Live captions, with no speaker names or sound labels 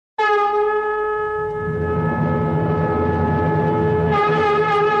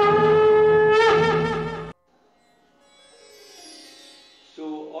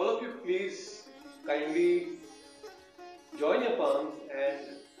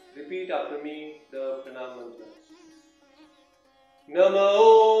repeat after me the pranam mantra. Namo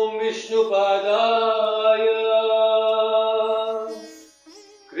Om Vishnupadaya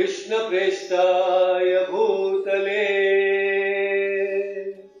Krishna Prestaya Bhutale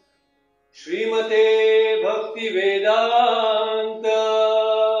Srimate Bhakti Vedanta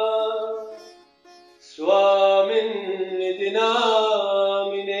Swamin Niti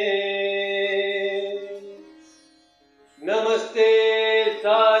Namine Namaste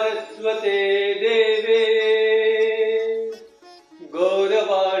Saraswate Deve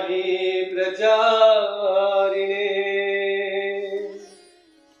Gauravani Pracharine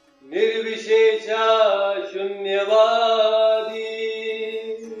Nirvishesha Shunyavadi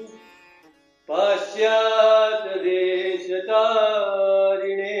Pashyat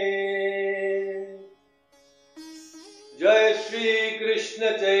Deshatarine Jai Shri Krishna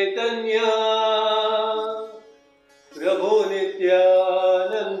Chaitanya Prabhu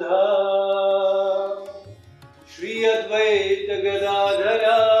Nityananda Shri Advaita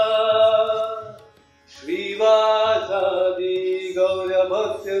Gadadhara Shrivasadi Gaura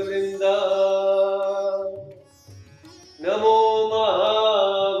Bhakta Vrinda Namo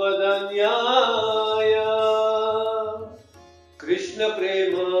Mahavadanyaya Krishna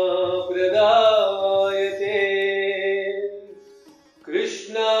Prema Pradayate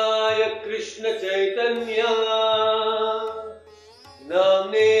Krishnaya Krishna Chaitanya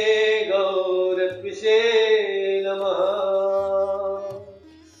Namne Gauratvishe Namaha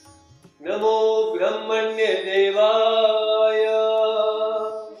Namo Brahmanya Devaya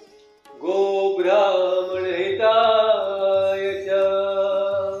Go Brahmana Hitaya Cha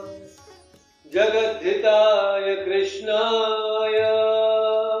Jagadhitaya Krishnaya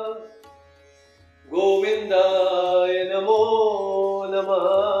Govindaya Namo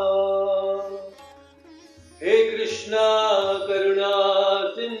Namaha He Krishna Karuna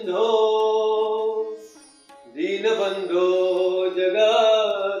Sindho Dinabandho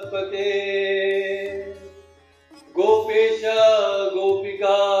Jagatpate Gopesha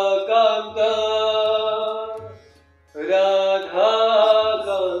Gopika Kanta Radha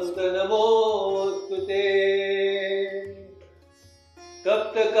Kanta Namostute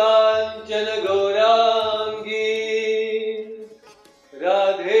Tapta Kanchana Gaurangi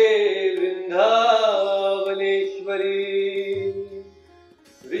Radhe Vrindavaneshwari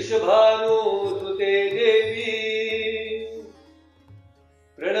Rishabhanu Sute Devi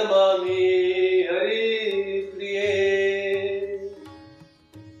Pranamami Hari Priye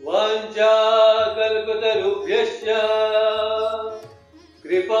Vancha Kalpatarubhyascha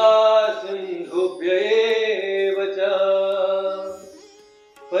Kripa Sindhubhya eva cha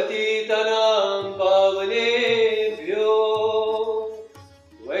Patitanam Pavanebhyo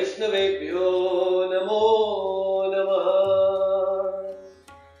Vaishnavebhyo Namo Namaha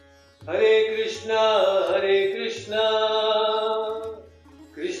Hare Krishna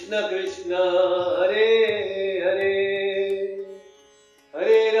Krishna Krishna Hare Hare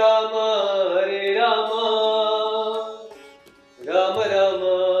Hare Rama Rama Rama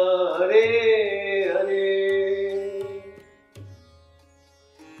Hare Hare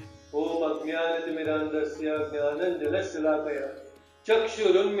Om Ajnanatimirandasya Jnananjanashalakaya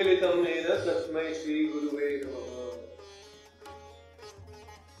Chakshurunmilitam Yena Tasmai Shri Guruve Namaha.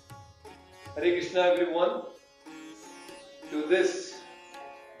 Hare Krishna everyone. To this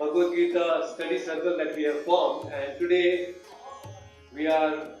Bhagavad Gita study circle that we have formed, and today we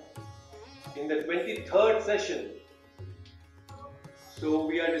are in the 23rd session. So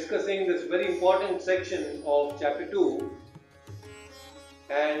we are discussing this very important section of chapter 2,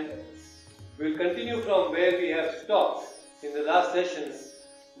 and we'll continue from where we have stopped. In the last session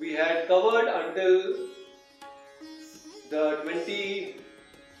we had covered until the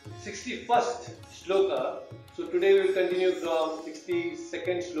 61st shloka. So today we will continue from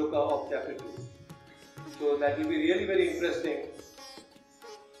 62nd shloka of chapter 2. So that will be really very interesting.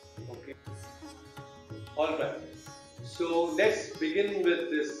 Okay. Alright. So let's begin with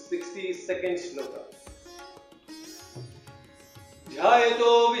this 62nd shloka.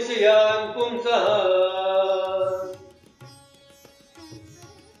 Jhayato Vishayan Pumsaha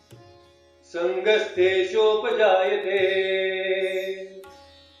Sangasteshopajayate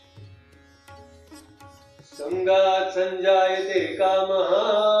Sangat Sanjayate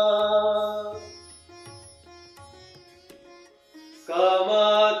Kamaha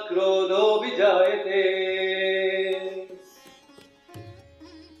Kamat Krodho Vijayate.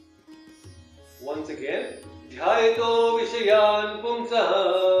 Once again, Dhyayato Vishayan Pumsaha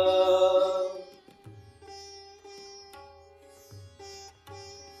Sangasteshopajayate. Sangat Sanjayate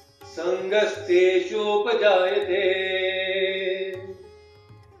Kamaha Kamat Krodho Vijayate. Once again, Dhyayato Vishayan Pumsaha Sangasteshopajayate. Sangat Sanjayate Kamaha Kamat Krodho Vijayate.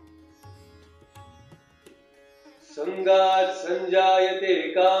 संगात् संजायते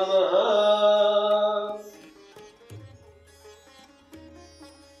कामः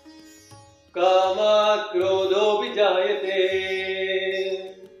कामात् क्रोधो विजायते.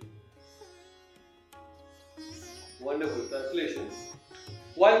 Wonderful translation.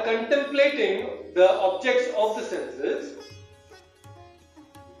 While contemplating the objects of the senses,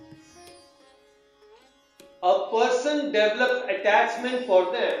 a person develops attachment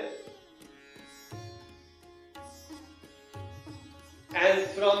for them, and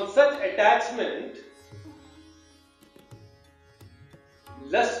from such attachment,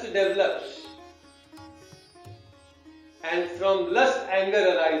 lust develops, and from lust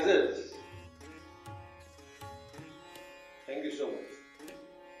anger arises. Thank you so much.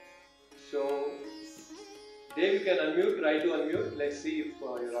 So, Dave, you can unmute, try to unmute. Let's see if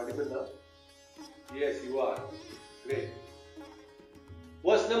you're audible now. Yes, you are. Great.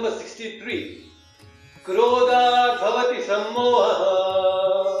 Verse number 63. Krodha bhavati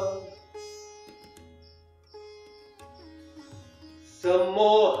sammoha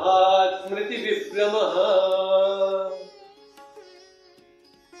sammohat smriti vibhramaha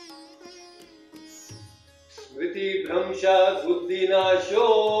smriti bhramshat buddhi nasho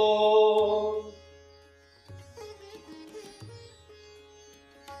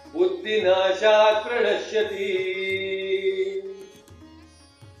buddhi nashat pranashyati.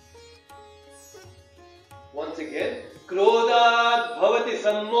 Once again, krodhat bhavati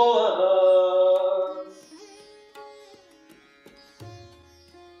sammoha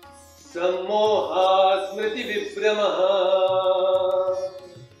sammohat smriti vibhramaha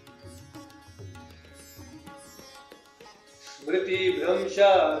smriti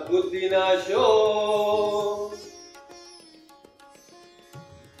bhramshat buddhi nasho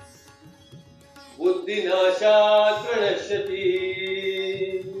buddhi nashat pranashyati.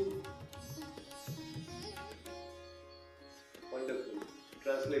 Wonderful.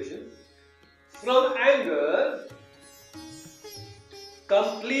 Translation. From anger,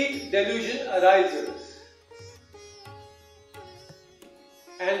 complete delusion arises,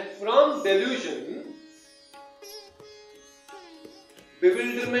 and from delusion,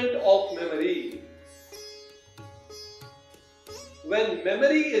 bewilderment of memory. When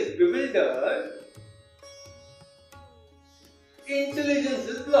memory is bewildered, intelligence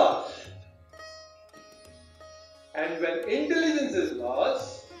is lost. And when intelligence is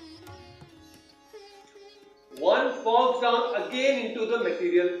lost, one falls down again into the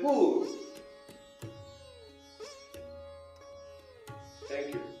material pool.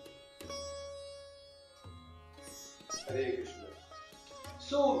 Thank you. Hare Krishna.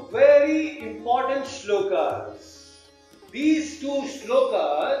 So, very important shlokas. These two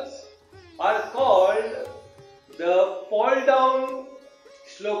shlokas are called the fall down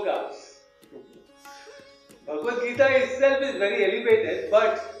shlokas. Bhagavad Gita itself is very elevated,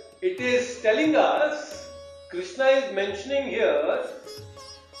 but it is telling us, Krishna is mentioning here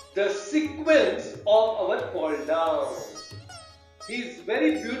the sequence of our fall down. He is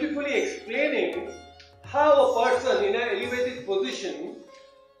very beautifully explaining how a person in an elevated position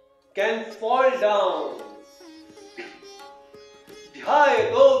can fall down.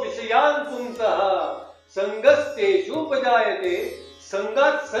 Dhyayato vishayan pumsaha sangasteshu upajayate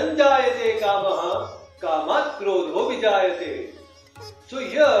sangat sanjayate kamaha kamat krodho vijayate. So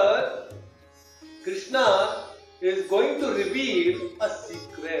here Krishna is going to reveal a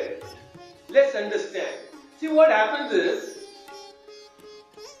secret. Let's understand. See, what happens is,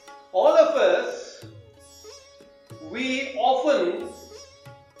 all of us, we often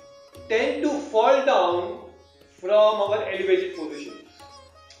tend to fall down from our elevated positions.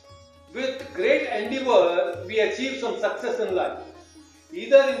 With great endeavor, we achieve some success in life,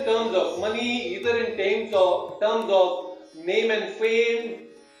 either in terms of money, either in terms of name and fame,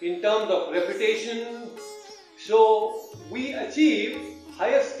 in terms of reputation. So we achieve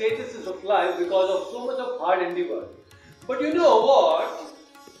higher statuses of life because of so much of hard endeavor. But you know what?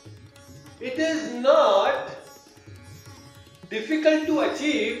 It is not difficult to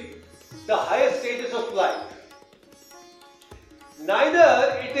achieve the higher status of life.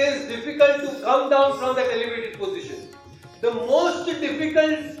 Neither it is difficult to come down from that elevated position. The most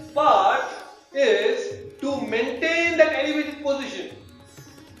difficult part is to maintain that elevated position.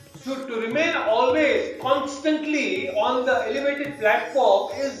 So to remain always constantly on the elevated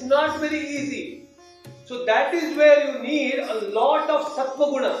platform is not very easy. So that is where you need a lot of sattva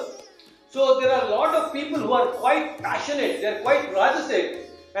guna. So there are a lot of people who are quite passionate, they are quite rajasic,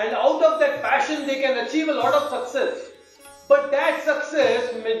 and out of that passion they can achieve a lot of success. But that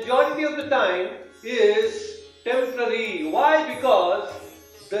success, majority of the time, is temporary. Why? Because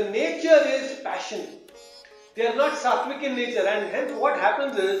the nature is passion. They are not sattvic in nature, and hence what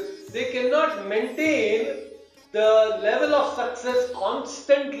happens is they cannot maintain the level of success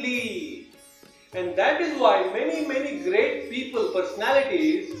constantly. And that is why many great people,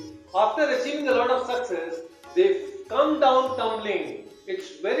 personalities, after achieving a lot of success, they come down tumbling.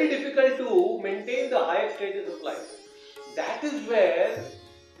 It's very difficult to maintain the higher stages of life. That is where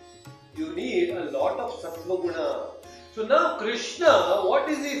you need a lot of sattva guna. So now Krishna, what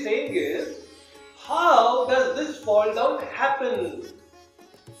is he saying is, how does this fall down happen?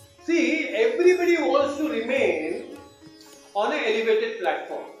 See, everybody wants to remain on an elevated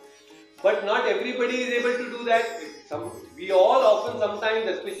platform, but not everybody is able to do that. We all often sometimes,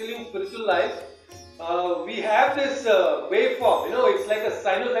 especially in spiritual life, we have this waveform, it's like a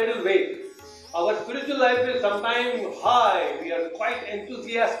sinusoidal wave. Our spiritual life is sometimes high, we are quite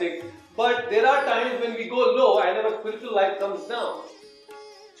enthusiastic, but there are times when we go low and our spiritual life comes down.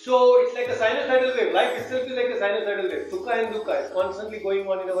 So it's like a sinusoidal wave. Life itself is like a sinusoidal wave. Sukha and dukkha is constantly going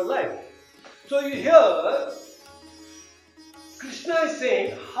on in our life. So you hear Krishna is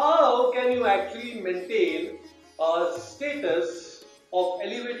saying, how can you actually maintain a status of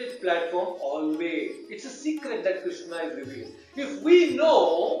elevated platform always? It's a secret that Krishna is revealing. If we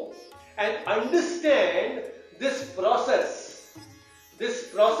know and understand this process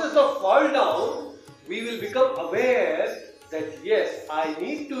of fall down, we will become aware that yes, I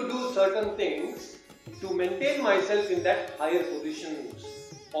need to do certain things to maintain myself in that higher position.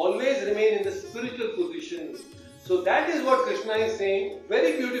 Always remain in the spiritual position. So that is what Krishna is saying,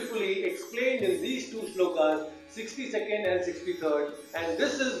 very beautifully explained in these two shlokas, 62nd and 63rd. And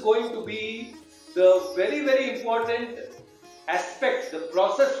this is going to be the very important aspect, the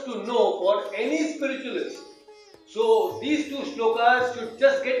process to know for any spiritualist. So these two shlokas should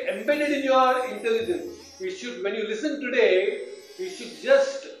just get embedded in your intelligence. When you listen today, it should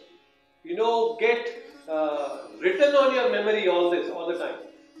just, get written on your memory all the time.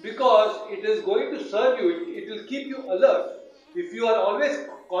 Because it is going to serve you, it will keep you alert. If you are always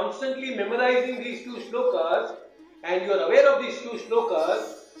constantly memorizing these two shlokas and you are aware of these two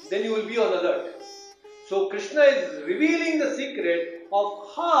shlokas, then you will be on alert. So Krishna is revealing the secret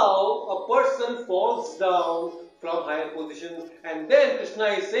of how a person falls down from higher position. And then Krishna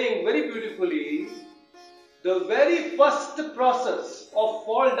is saying very beautifully, the very first process of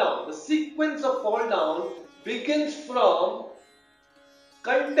fall down, the sequence of fall down begins from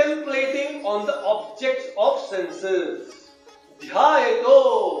contemplating on the objects of senses.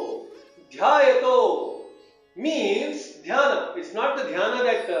 Dhyayato. Dhyayato means dhyana. It's not the dhyana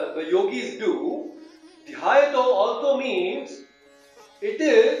that the yogis do. Dhyayato also means it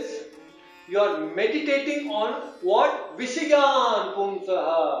is you are meditating on what? Vishayan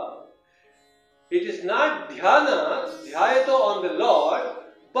pumsaha. It is not dhyana, dhyayato on the Lord,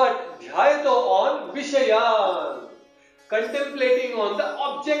 but dhyayato on Vishayan. Contemplating on the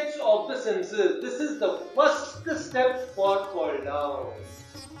objects of the senses. This is the first step for fall down.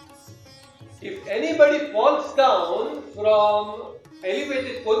 If anybody falls down from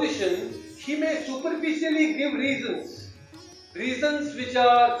elevated position, he may superficially give reasons which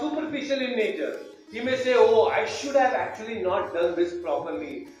are superficial in nature. He may say, oh, I should have actually not done this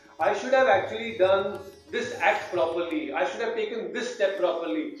properly. I should have actually done this act properly. I should have taken this step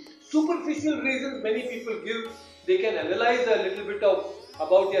properly. Superficial reasons many people give. They can analyze a little bit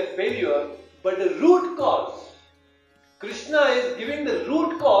about their failure, but the root cause, Krishna is giving the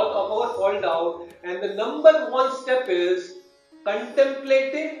root cause of our fall down, and the number one step is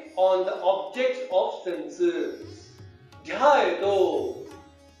contemplating on the objects of senses. Dhyayato.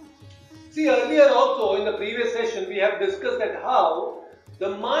 See, earlier also in the previous session we have discussed that how the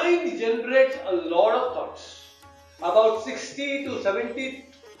mind generates a lot of thoughts, about 60 to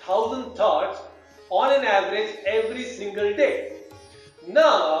 70,000 thoughts on an average every single day.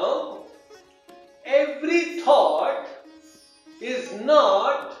 Now, every thought is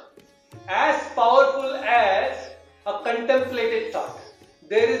not as powerful as a contemplated thought.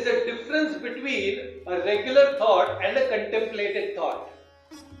 There is a difference between a regular thought and a contemplated thought.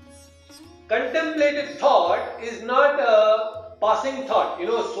 Contemplated thought is not a passing thought.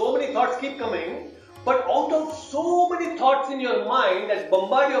 So many thoughts keep coming, but out of so many thoughts in your mind that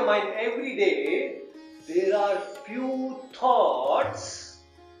bombard your mind every day, there are few thoughts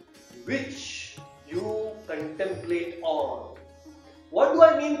which you contemplate on. What do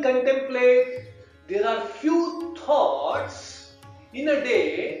I mean contemplate? There are few thoughts in a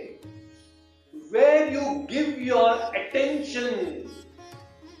day where you give your attention.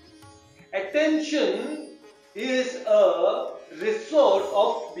 Attention is a resource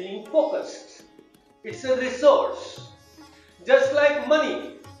of being focused. It's a resource. Just like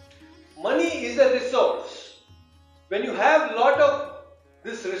money. Money is a resource. when you have a lot of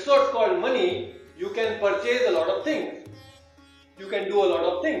this resource called money, you can purchase a lot of things. You can do a lot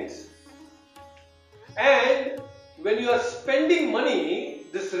of things. And when you are spending money,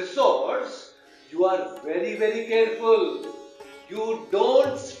 this resource, you are very, very careful. You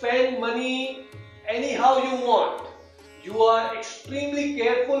don't spend money anyhow you want. You are extremely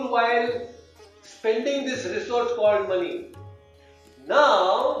careful while spending this resource called money.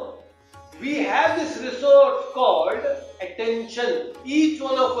 Now, we have this resource called attention. Each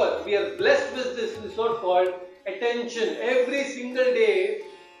one of us, we are blessed with this resource called attention. Every single day,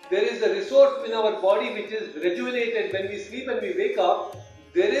 there is a resource in our body which is rejuvenated when we sleep and we wake up.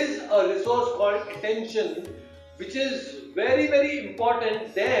 There is a resource called attention which is very, very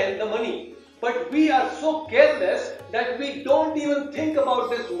important than the money. But we are so careless that we don't even think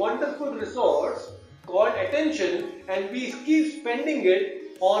about this wonderful resource called attention, and we keep spending it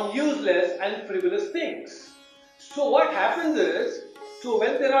on useless and frivolous things. So what happens is, so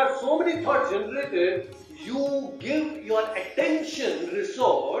when there are so many thoughts generated, you give your attention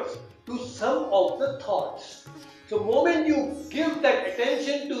resource to some of the thoughts. So moment you give that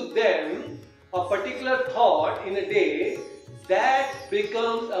attention to them, a particular thought in a day, that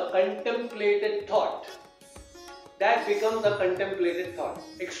becomes a contemplated thought. That becomes a contemplated thought.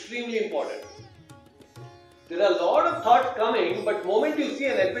 Extremely important. There are a lot of thoughts coming, but moment you see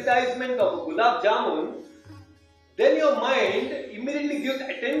an advertisement of a gulab jamun, then your mind immediately gives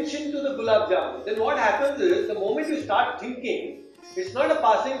attention to the gulab jamun. Then what happens is, the moment you start thinking, it's not a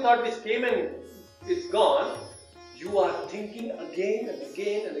passing thought which came and it's gone. You are thinking again and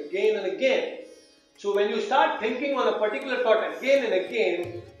again and again and again. So when you start thinking on a particular thought again and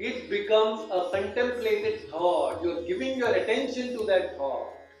again, it becomes a contemplated thought. You are giving your attention to that thought.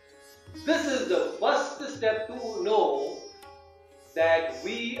 This is the first step to know that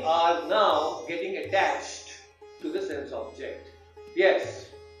we are now getting attached to the sense object. Yes,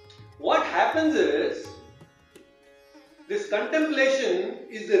 what happens is, this contemplation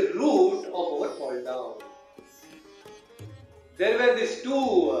is the root of our fall down. There were these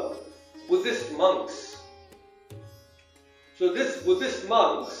two Buddhist monks. So these Buddhist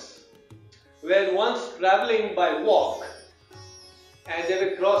monks were once traveling by walk, and they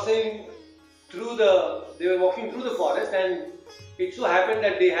were walking through the forest, and it so happened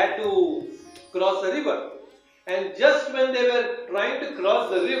that they had to cross the river. And just when they were trying to cross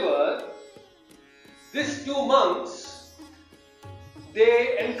the river, these two monks,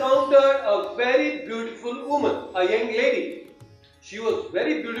 they encountered a very beautiful woman, a young lady. She was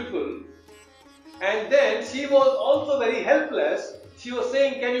very beautiful, and then she was also very helpless. She was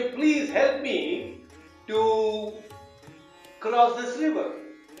saying, "Can you please help me to cross this river?"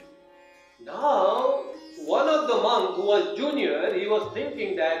 Now, one of the monks who was junior, he was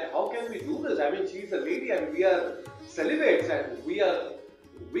thinking that, how can we do this? I mean, she is a lady and we are celibates, and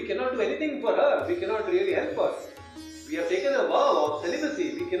we cannot do anything for her. We cannot really help her. We have taken a vow of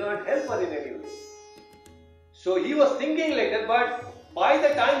celibacy. We cannot help her in any way. So he was thinking like that, but by the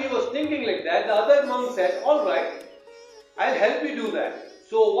time he was thinking like that, the other monk said, "All right, I'll help you do that."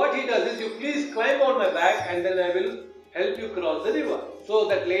 So what he does is, "You please climb on my back and then I will help you cross the river." So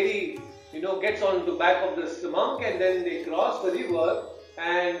that lady, gets on the back of this monk, and then they cross the river,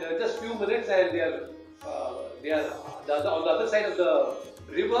 and just few minutes and they are on the other side of the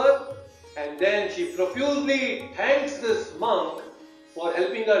river, and then she profusely thanks this monk for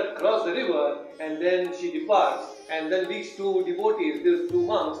helping her cross the river, and then she departs, and then these two devotees, these two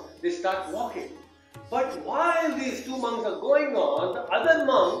monks, they start walking. But while these two monks are going on, the other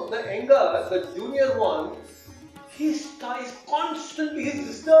monk, the younger, the junior one, he's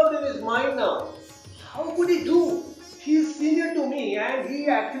disturbed in his mind now. How could he do? He is senior to me, and he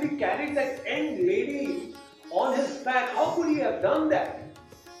actually carried that young lady on his back. How could he have done that?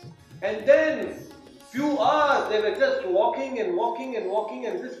 And then few hours they were just walking and walking and walking,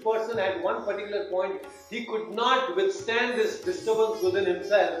 and this person at one particular point, he could not withstand this disturbance within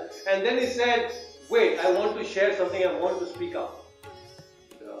himself, and then he said, "Wait, I want to share something, I want to speak up."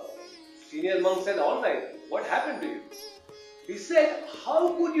 The senior monk said, "All right, what happened to you?" He said, "How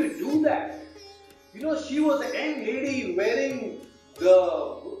could you do that? She was a young lady wearing the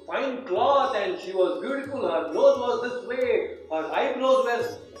fine cloth, and she was beautiful. Her nose was this way, her eyebrows were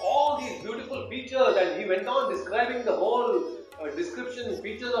all these beautiful features," and he went on describing the whole description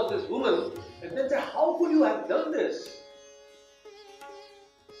features of this woman, and then said, "How could you have done this?"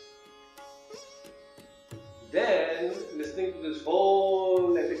 Then, listening to this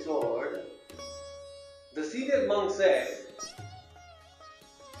whole episode, the senior monk said,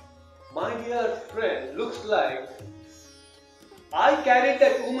 "My dear friend, looks like I carried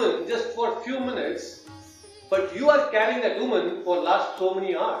that woman just for a few minutes, but you are carrying that woman for last so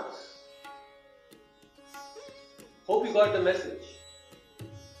many hours. Hope you got the message.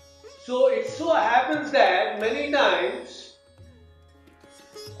 So it so happens that many times,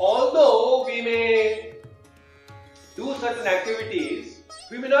 although we may do certain activities,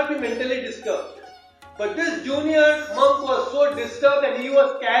 we may not be mentally disturbed. But this junior monk was so disturbed that he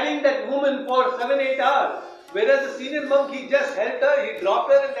was carrying that woman for 7-8 hours. Whereas the senior monk, he just helped her, he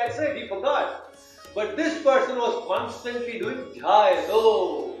dropped her and that's it, he forgot. But this person was constantly doing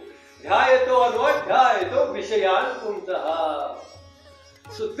dhyato. Dhyato or what? Dhyato vishayan punsaha.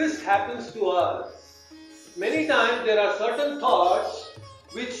 So this happens to us. Many times there are certain thoughts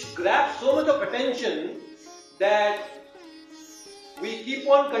which grab so much of attention that we keep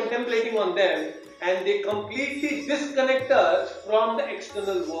on contemplating on them and they completely disconnect us from the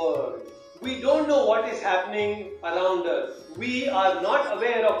external world. We don't know what is happening around us. We are not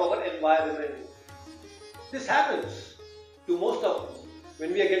aware of our environment. This happens to most of us.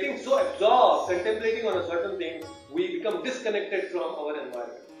 When we are getting so absorbed, contemplating on a certain thing, we become disconnected from our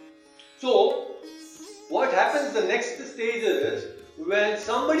environment. So, what happens the next stage is, when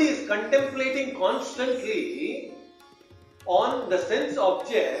somebody is contemplating constantly on the sense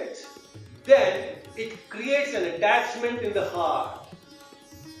objects, then it creates an attachment in the heart.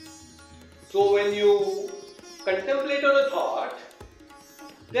 So when you contemplate on a thought,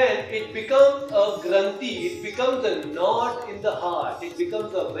 then it becomes a granthi, it becomes a knot in the heart, it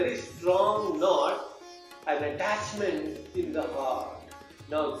becomes a very strong knot, an attachment in the heart.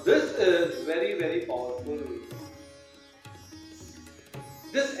 Now this is very, very powerful.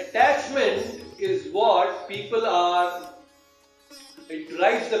 This attachment is what people are, it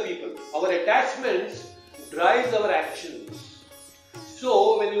drives the people. Our attachments drives our actions.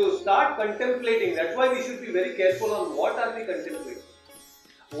 So when you start contemplating, that's why we should be very careful on what are we contemplating.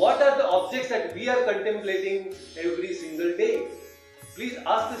 What are the objects that we are contemplating every single day? Please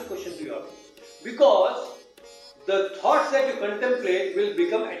ask this question to yourself. Because the thoughts that you contemplate will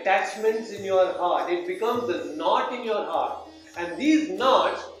become attachments in your heart. It becomes a knot in your heart. And these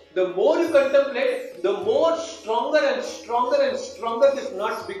knots, the more you contemplate, the more stronger and stronger and stronger these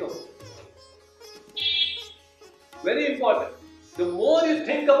knots become. Very important. The more you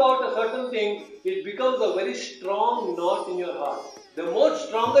think about a certain thing, it becomes a very strong knot in your heart. The more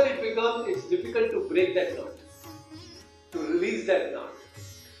stronger it becomes, it's difficult to break that knot, to release that knot.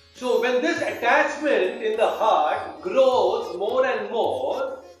 So when this attachment in the heart grows more and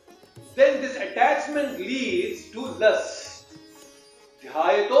more, then this attachment leads to lust.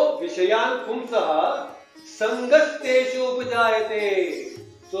 Dhyato vishayan pumsaha sangasteshu upajayate.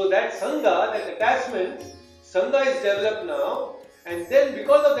 So that sangha, that attachment, sangha is developed now, and then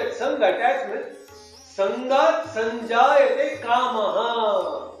because of that sangha attachment, sangat sanjayate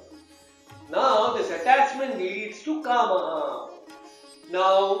kamaha. Now this attachment leads to kamaha.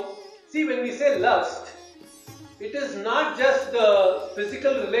 Now see, when we say lust, it is not just the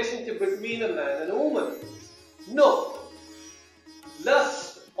physical relationship between a man and a woman. No.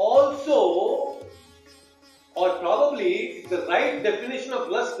 Lust also, or probably the right definition of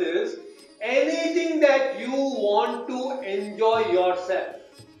lust is anything that you want to enjoy yourself.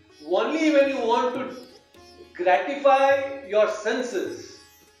 Only when you want to gratify your senses,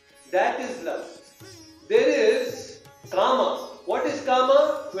 that is lust. There is kama. What is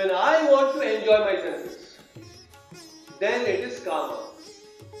kama? When I want to enjoy my senses, then it is kama.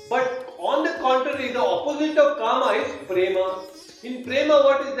 But on the contrary, the opposite of kama is prema. In prema,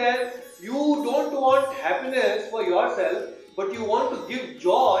 what is there? You don't want happiness for yourself, but you want to give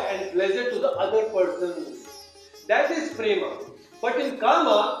joy and pleasure to the other person. That is prema. But in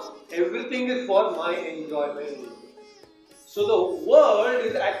kama, everything is for my enjoyment. So the world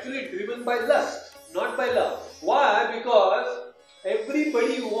is actually driven by lust, not by love. Why? Because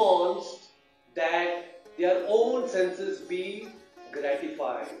everybody wants that their own senses be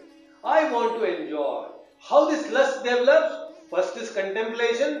gratified. I want to enjoy. How this lust develops? First is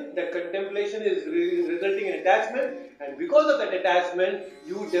contemplation. That contemplation is resulting in attachment, and because of that attachment,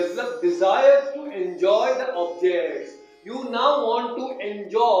 you develop desires to enjoy the objects. You now want to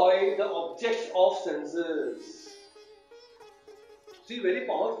enjoy the objects of senses. See, very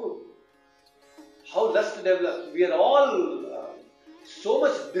powerful. How lust develops. We are all so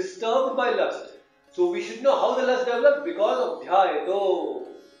much disturbed by lust. So we should know how the lust develops because of dhyato.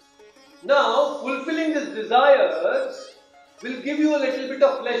 Now, fulfilling these desires will give you a little bit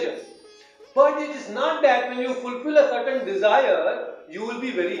of pleasure. But it is not that when you fulfill a certain desire, you will be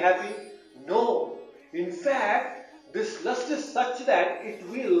very happy. No. In fact, this lust is such that it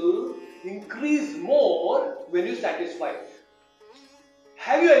will increase more when you satisfy it.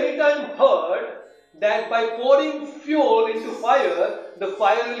 Have you any time heard that by pouring fuel into fire, the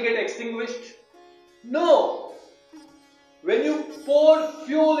fire will get extinguished? No. When you pour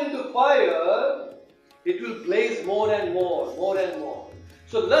fuel into fire, it will blaze more and more, more and more.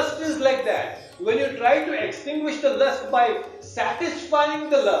 So lust is like that. When you try to extinguish the lust by satisfying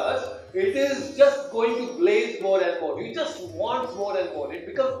the lust, it is just going to blaze more and more. You just want more and more. It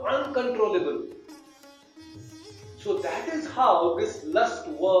becomes uncontrollable. So that is how this lust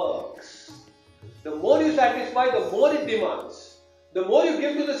works. The more you satisfy, the more it demands. The more you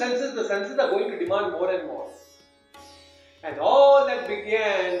give to the senses are going to demand more and more. And all that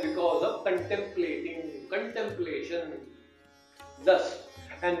began because of contemplation, lust.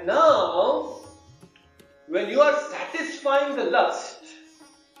 And now, when you are satisfying the lust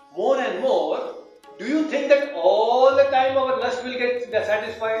more and more, do you think that all the time our lust will get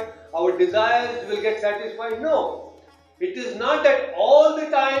satisfied? Our desires will get satisfied? No. It is not that all the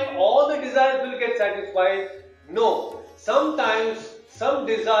time all the desires will get satisfied. No. Sometimes some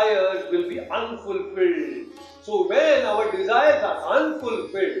desires will be unfulfilled. So when our desires are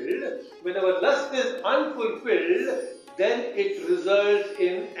unfulfilled, when our lust is unfulfilled, then it results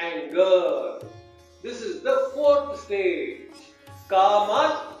in anger. This is the fourth stage.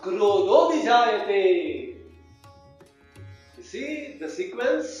 Kamat krodho vijayate. You see the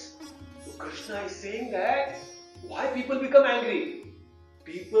sequence? So Krishna is saying that why people become angry?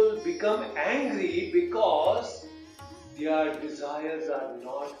 People become angry because their desires are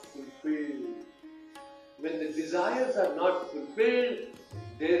not fulfilled. When the desires are not fulfilled,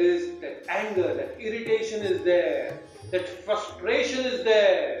 there is that anger, that irritation is there, that frustration is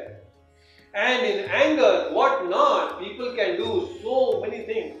there. And in anger, what not? People can do so many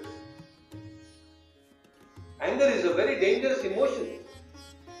things. Anger is a very dangerous emotion.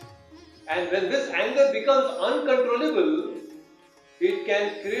 And when this anger becomes uncontrollable, it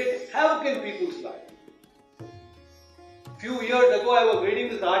can create havoc in people's life. Few years ago, I was reading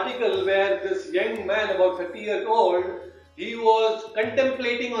this article where this young man, about 30 years old, he was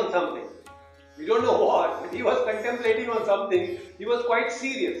contemplating on something. We don't know what, but he was contemplating on something. He was quite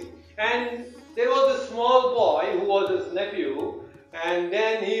serious. And there was a small boy who was his nephew, and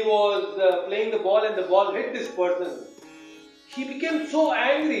then he was playing the ball and the ball hit this person. He became so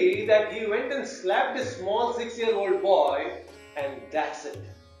angry that he went and slapped this small 6-year-old boy, and that's it.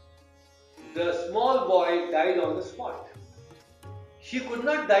 The small boy died on the spot. He could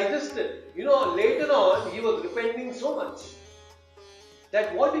not digest it. You know, later on, he was repenting so much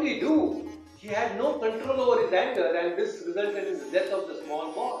that what did he do? He had no control over his anger, and this resulted in the death of the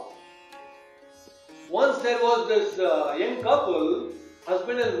small boy. Once there was this young couple,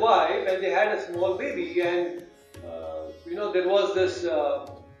 husband and wife, and they had a small baby, and there was this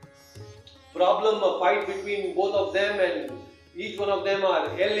problem, a fight between both of them, and each one of them are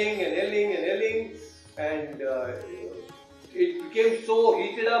yelling and yelling and yelling, and it became so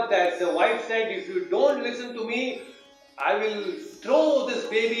heated up that the wife said, "If you don't listen to me, I will throw this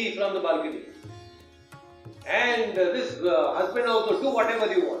baby from the balcony." And this husband also, "Do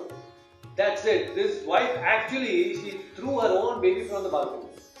whatever you want." That's it. This wife actually, she threw her own baby from the balcony.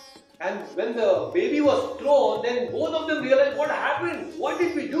 And when the baby was thrown, then both of them realized, what happened? What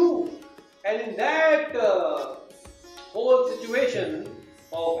did we do? And in that whole situation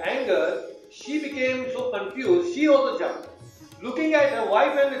of anger, she became so confused, she also jumped. Looking at her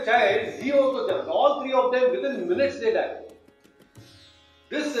wife and the child, he also jumped. All three of them, within minutes, they died.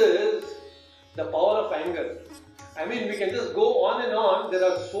 This is the power of anger. I mean, we can just go on and on. There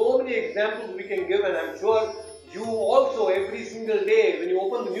are so many examples we can give, and I'm sure you also, every single day, when you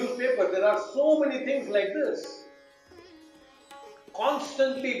open the newspaper, there are so many things like this.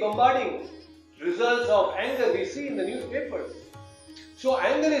 Constantly bombarding results of anger we see in the newspapers. So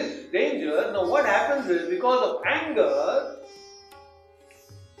anger is danger. Now what happens is, because of anger,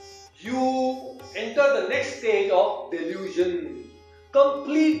 you enter the next stage of delusion.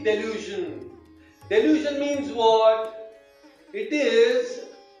 Complete delusion. Delusion means what? It is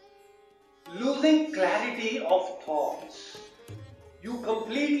losing clarity of thoughts. You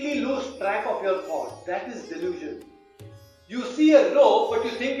completely lose track of your thoughts. That is delusion. You see a rope, but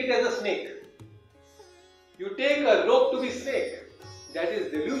you think it as a snake. You take a rope to be snake. That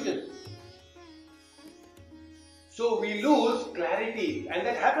is delusion. So we lose clarity, and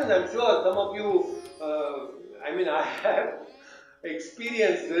that happens. I'm sure some of you, I have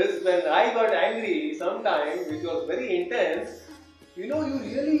experienced this. When I got angry sometime, which was very intense, you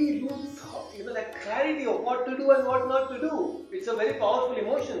really lose that clarity of what to do and what not to do. It's a very powerful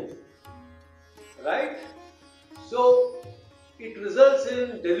emotion, right? So it results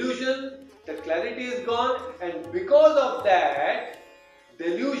in delusion. The clarity is gone, and because of that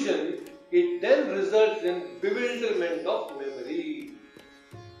delusion, it then results results in bewilderment of memory.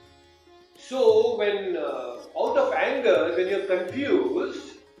 So when out of anger, when you're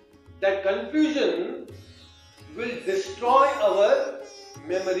confused, that confusion will destroy our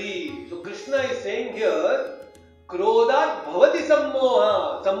memory. So Krishna is saying here, Krodhat bhavati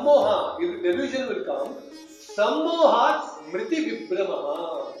sammoha. Sammoha, delusion will come. Sammohat smriti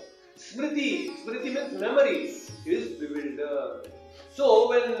vibhramaha. Smriti means memory, is bewildered. So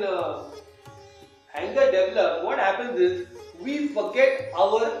when anger develops, what happens is we forget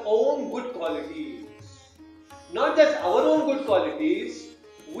our own good qualities. Not just our own good qualities,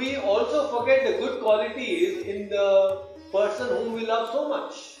 we also forget the good qualities in the person whom we love so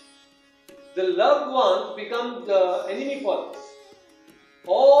much. The loved ones become the enemy for us.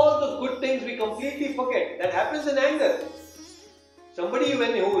 All the good things we completely forget. That happens in anger. Somebody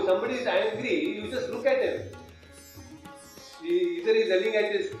is angry, you just look at him. Either he's yelling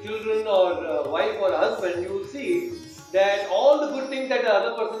at his children or wife or husband, you will see that all the good things that the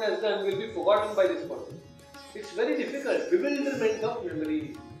other person has done will be forgotten by this person. It's very difficult. Bewilderment of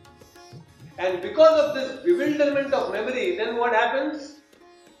memory. And because of this bewilderment of memory, then what happens?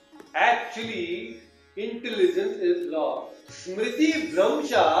 Actually, intelligence is lost. Smriti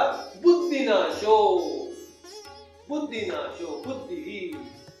Bhramshat Buddhinasho. Buddhinasho. Buddhi.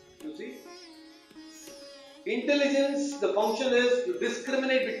 You see? Intelligence, the function is to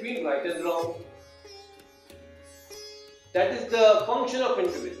discriminate between right and wrong. That is the function of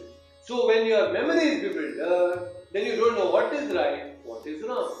intelligence. So when your memory is bewildered, then you don't know what is right, what is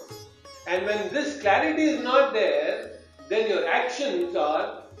wrong. And when this clarity is not there, then your actions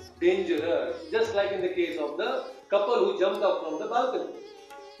are dangerous. Just like in the case of the couple who jumped up from the balcony.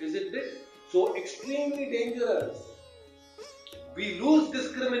 Isn't it? So extremely dangerous. We lose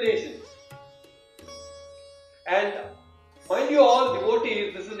discrimination. And mind you all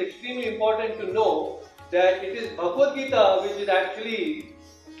devotees, this is extremely important to know that it is Bhagavad Gita which is actually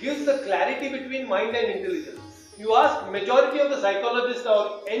gives the clarity between mind and intelligence. You ask majority of the psychologists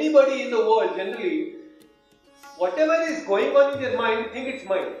or anybody in the world generally, whatever is going on in their mind, they think it's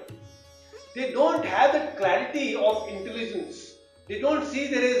mind. They don't have that clarity of intelligence. They don't see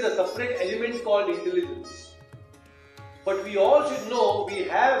there is a separate element called intelligence. But we all should know we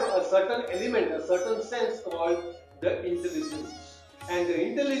have a certain element, a certain sense called the intelligence. And the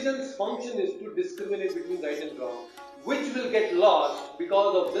intelligence function is to discriminate between right and wrong, which will get lost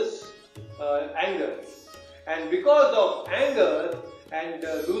because of this anger. And because of anger and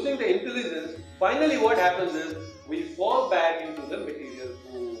losing the intelligence, finally what happens is we fall back into the material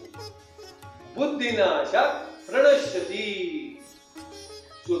food. Buddhinasha pranashyati.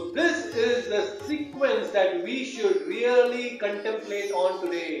 So this is the sequence that we should really contemplate on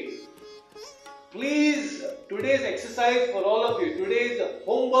today. Please, today's exercise for all of you, today's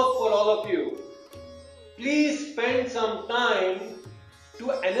homework for all of you, please spend some time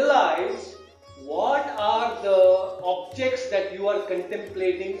to analyze what are the objects that you are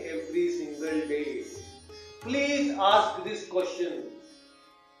contemplating every single day. Please ask this question,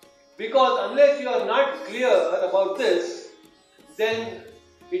 because unless you are not clear about this, then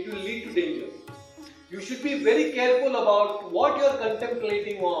it will lead to danger. You should be very careful about what you are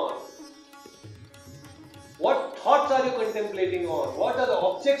contemplating on. What thoughts are you contemplating on? What are the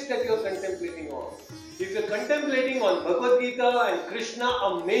objects that you are contemplating on? If you are contemplating on Bhagavad Gita and Krishna,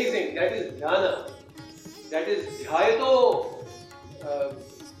 amazing. That is dhyana. That is dhyayato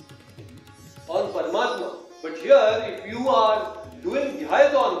on Paramatma. But here, if you are doing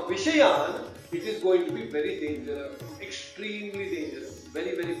dhyayato on Vishayan, it is going to be very dangerous. Extremely dangerous.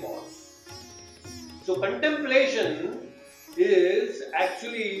 Very, very powerful. So contemplation is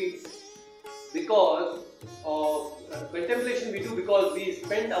actually because of contemplation we do because we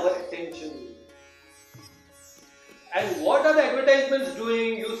spend our attention. And what are the advertisements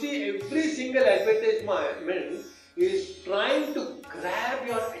doing? You see, every single advertisement is trying to grab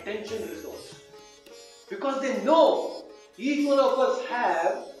your attention resource. Because they know each one of us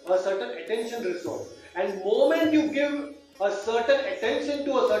have a certain attention resource. And the moment you give a certain attention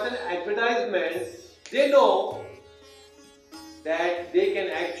to a certain advertisement, they know that they can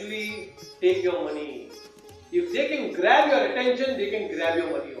actually take your money. If they can grab your attention, they can grab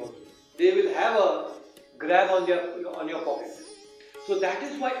your money also. They will have a grab on your pocket. So that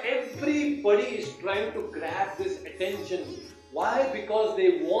is why everybody is trying to grab this attention. Why? Because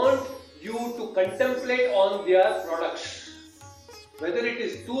they want you to contemplate on their products. Whether it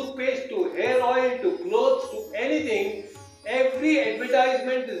is toothpaste to hair oil to clothes to anything, every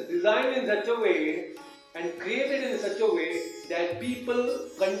advertisement is designed in such a way and created in such a way that people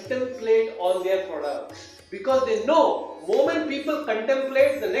contemplate on their products. Because they know, moment people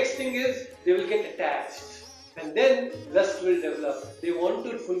contemplate, the next thing is they will get attacked. attached, and then lust will develop. They want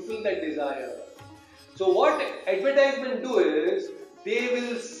to fulfill that desire. So what advertisement do is, they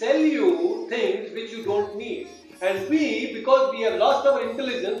will sell you things which you don't need. And we, because we have lost our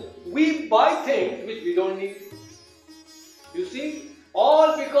intelligence, we buy things which we don't need. You see,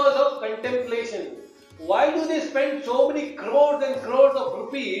 all because of contemplation. Why do they spend so many crores and crores of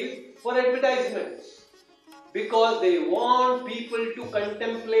rupees for advertisements? Because they want people to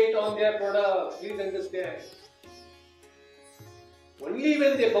contemplate on their products. Please understand. Only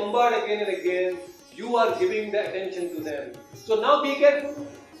when they bombard again and again, you are giving the attention to them. So now be careful.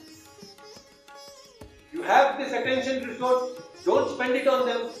 You have this attention resource, don't spend it on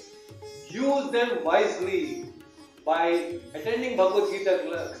them. Use them wisely by attending Bhagavad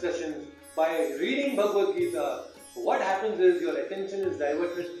Gita sessions, by reading Bhagavad Gita. What happens is your attention is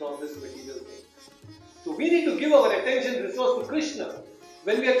diverted from this material thing. So we need to give our attention resource to Krishna.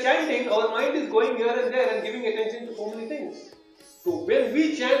 When we are chanting, our mind is going here and there and giving attention to so many things. So when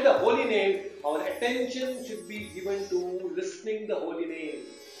we chant the holy name, our attention should be given to listening the holy name.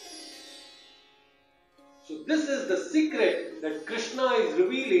 So this is the secret that Krishna is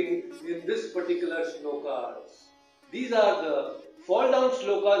revealing in this particular shlokas. These are the fall down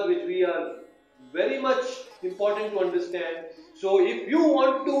shlokas which we are very much important to understand. So if you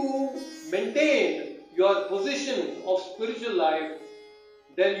want to maintain your position of spiritual life,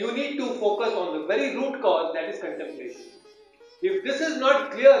 then you need to focus on the very root cause, that is contemplation. If this is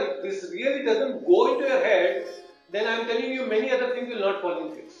not clear, if this really doesn't go into your head, then I am telling you many other things will not fall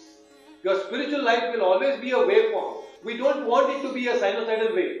in place. Your spiritual life will always be a waveform. We don't want it to be a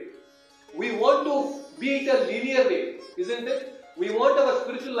sinusoidal wave. We want to be it a linear wave, isn't it? We want our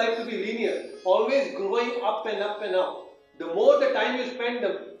spiritual life to be linear, always growing up and up and up. The more the time you spend,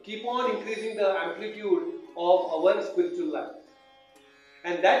 keep on increasing the amplitude of our spiritual life.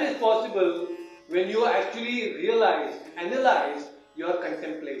 And that is possible when you actually realize, analyze your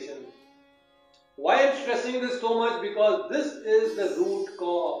contemplation. Why I am stressing this so much? Because this is the root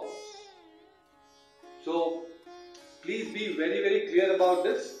cause. So please be very, very clear about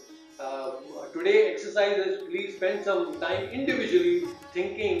this. Today exercises, please spend some time individually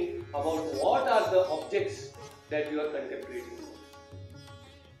thinking about what are the objects that you are contemplating.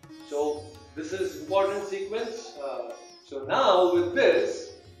 So this is important sequence. So now with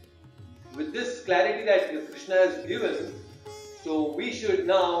this clarity that Krishna has given, so we should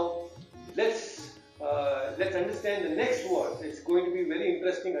now let's understand the next verse. It's going to be very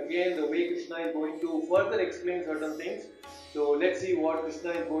interesting again, the way Krishna is going to further explain certain things. So let's see what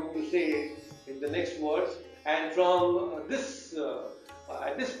Krishna is going to say in the next verse. And from this,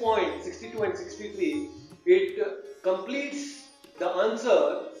 at this point, 62 and 63, it completes the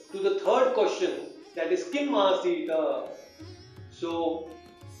answer to the third question, that is Kim Asita. So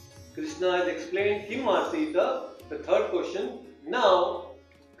Krishna has explained Kim Asita, the third question. Now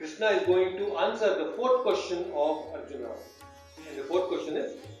Krishna is going to answer the fourth question of Arjuna. And the fourth question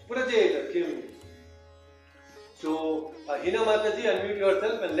is Prajeta Kim. So Hina Mataji, unmute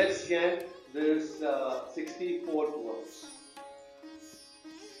yourself and let's chant this 64th verse.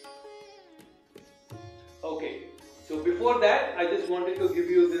 Okay, so before that, I just wanted to give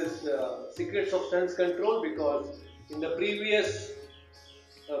you this secrets of sense control, because in the previous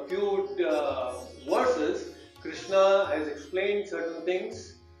few verses, Krishna has explained certain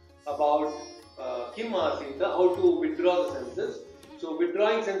things about Kim Asita, how to withdraw the senses. So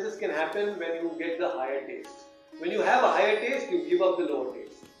withdrawing senses can happen when you get the higher taste. When you have a higher taste, you give up the lower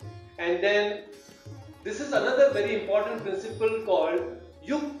taste. And then this is another very important principle called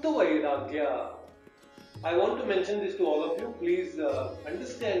Yukta Vairagya. I want to mention this to all of you. Please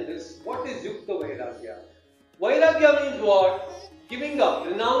understand this. What is Yukta Vairagya? Vairagya means what? Giving up,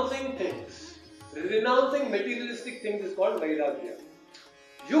 renouncing things. Renouncing materialistic things is called Vairagya.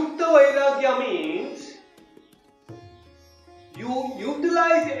 Yukta Vairagya means you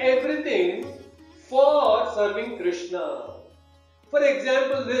utilize everything for serving Krishna. For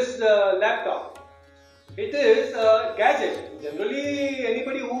example, this laptop. It is a gadget. Generally,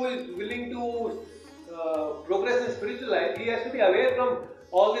 anybody who is willing to progress in spiritual life, he has to be away from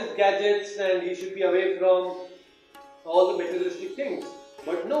all these gadgets and he should be away from all the materialistic things.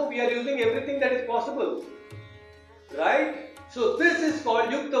 But no, we are using everything that is possible. Right? So this is called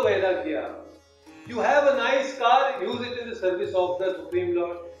Yukta Vairagya. You have a nice car, use it in the service of the Supreme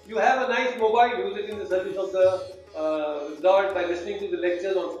Lord. You have a nice mobile, use it in the service of the Lord by listening to the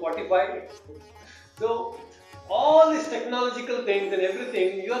lectures on Spotify. So all these technological things and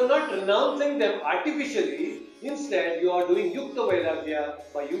everything, you are not renouncing them artificially. Instead, you are doing Yukta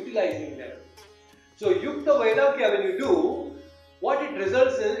Vairagya by utilizing them. So Yukta Vairagya, when you do, what it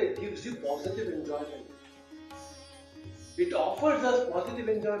results in, it gives you positive enjoyment. It offers us positive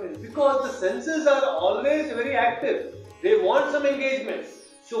enjoyment because the senses are always very active. They want some engagement.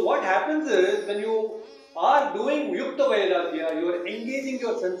 So what happens is, when you are doing Yukta Vairagya, you are engaging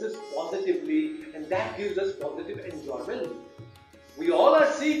your senses positively, and that gives us positive enjoyment. We all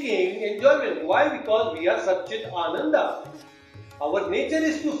are seeking enjoyment. Why? Because we are Satchit Ananda. Our nature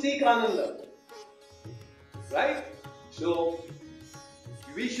is to seek Ananda. Right? So,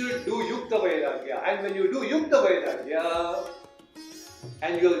 we should do Yukta Vairagya. And when you do Yukta Vairagya,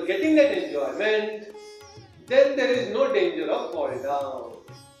 and you are getting that enjoyment, then there is no danger of falling down.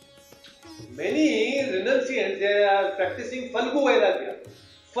 Many renunciants, they are practicing Falgu Vairagya.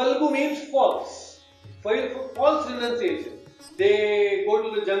 Falgu means false. False renunciation. They go to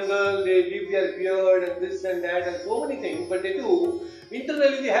the jungle, they leave their beard and this and that and so many things, but they do,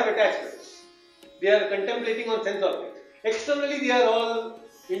 internally they have attachments. They are contemplating on sense objects. Externally they are all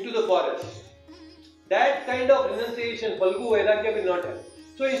into the forest. That kind of renunciation, Falgu Vairagya, will not help.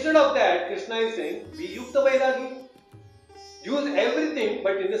 So instead of that, Krishna is saying, be Yukta Vairagi. Use everything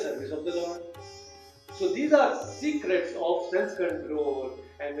but in the service of the Lord. So these are secrets of sense control,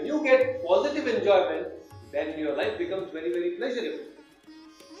 and when you get positive enjoyment, then your life becomes very, very pleasurable.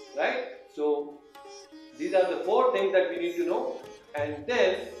 Right? So these are the 4 things that we need to know. And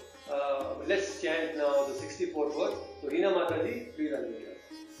then let's chant now the 64th verse. So Hina Mataji, please unmute.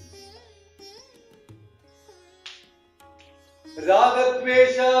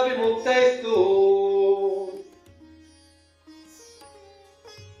 Ragadvesha vimuktastu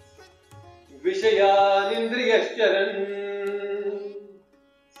Vishayanindriyascharan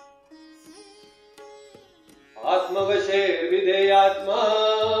Atmavashe Videyatma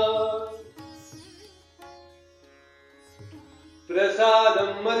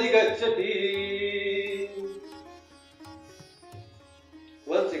Prasadam Madhigacchati.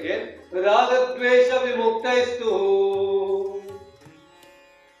 Once again, Ragadvesha vimuktastu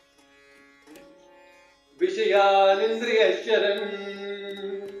Vishayanindriyascharan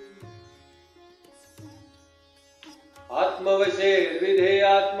Atmavashe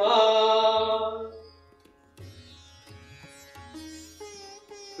Videyatma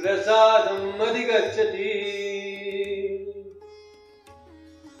Prasadam Madhigacchati.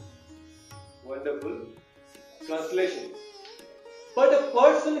 Wonderful. Translation. But a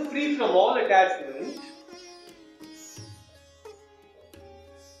person free from all attachment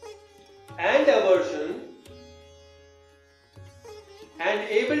and aversion and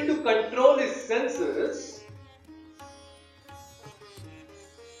able to control his senses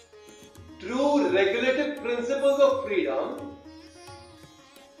through regulative principles of freedom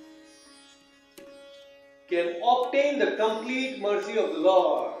can obtain the complete mercy of the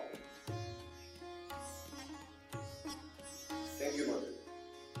Lord. Thank you, Mother.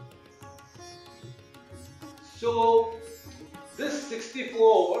 So, this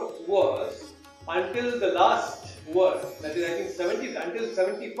 64th verse until the last verse, that is I think 70th, until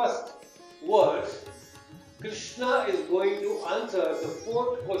 71st verse, Krishna is going to answer the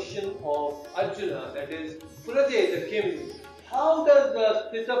 4th question of Arjuna, that is, Praje the Kim. How does the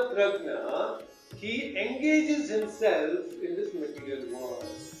Sthita Prajna, he engages himself in this material world?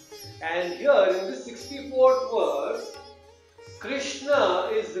 And here in this 64th verse, Krishna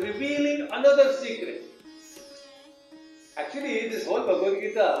is revealing another secret. Actually, this whole Bhagavad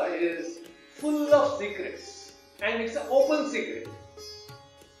Gita is full of secrets, and it's an open secret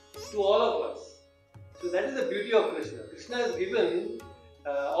to all of us. So that is the beauty of Krishna. Krishna has given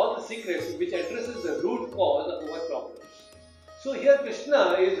all the secrets which addresses the root cause of our problems. So here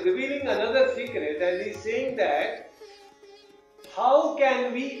Krishna is revealing another secret, and he is saying that how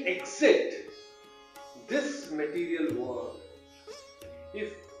can we exit this material world?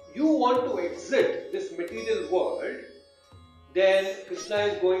 If you want to exit this material world, then Krishna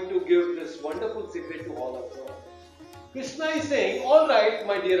is going to give this wonderful secret to all of us. Krishna is saying, alright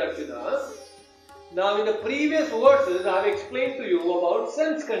my dear Arjuna, now in the previous verses I have explained to you about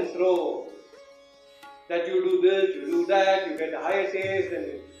sense control. That you do this, you do that, you get a higher taste,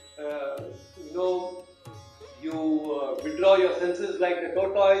 and you withdraw your senses like the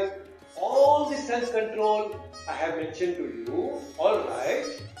tortoise. All this sense control I have mentioned to you, alright.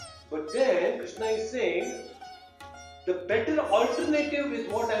 But then Krishna is saying, the better alternative is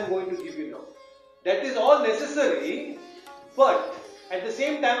what I am going to give you now. That is all necessary, but at the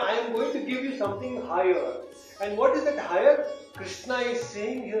same time I am going to give you something higher. And what is that higher? Krishna is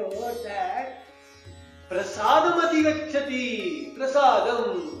saying here that Prasadam Adhigacchati.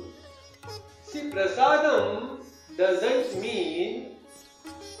 Prasadam. See, Prasadam doesn't mean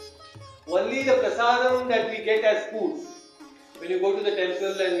only the prasadam that we get as food. When you go to the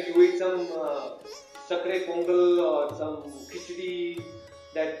temple and you eat some sakre pongal or some khichdi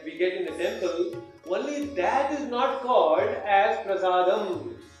that we get in the temple, only that is not called as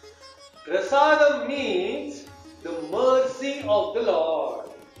prasadam. Prasadam means the mercy of the Lord.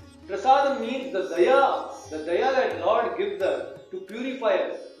 Prasadam means the daya that Lord gives us to purify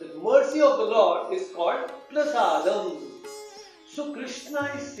us. The mercy of the Lord is called prasadam. So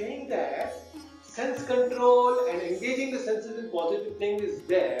Krishna is saying that sense control and engaging the senses in positive things is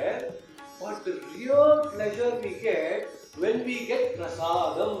there, but the real pleasure we get when we get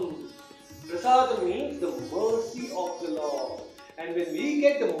prasadam. Prasadam means the mercy of the Lord. And when we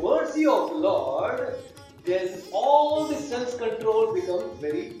get the mercy of the Lord, then all the sense control becomes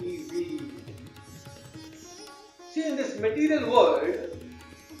very easy. See, in this material world,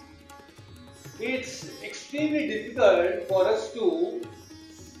 it's extremely difficult for us to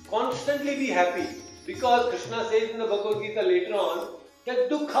constantly be happy, because Krishna says in the Bhagavad Gita later on that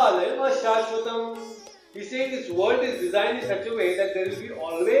dukkhalaya shashvatam. He says this world is designed in such a way that there will be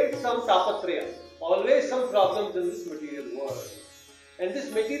always some tapatraya, always some problems in this material world. And this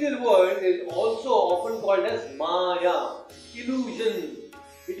material world is also often called as Maya, illusion.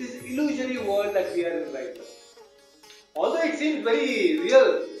 It is illusory world that we are in right now. Although it seems very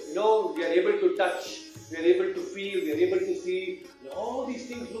real, we are able to touch, we are able to feel, we are able to see, all these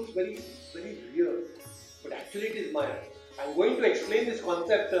things look very, very real. But actually it is Maya. I am going to explain this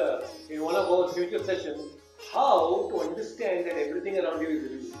concept in one of our future sessions, how to understand that everything around you is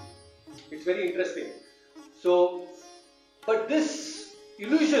illusion. It's very interesting. So, but this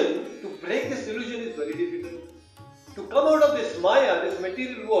illusion, to break this illusion is very difficult. To come out of this Maya, this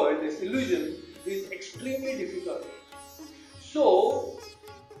material world, this illusion is extremely difficult. So,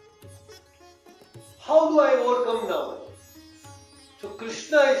 how do I overcome now? So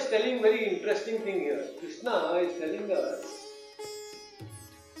Krishna is telling very interesting thing here. Krishna is telling us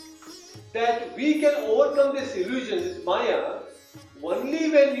that we can overcome this illusion, this Maya, only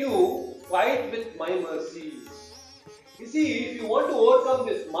when you fight with my mercies. You see, if you want to overcome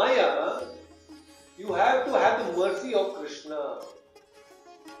this Maya, you have to have the mercy of Krishna.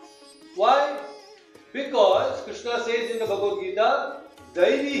 Why? Because Krishna says in the Bhagavad Gita,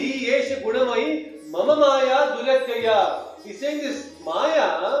 Daivihi yesha gunamai mama maya dulatyaya. He's saying this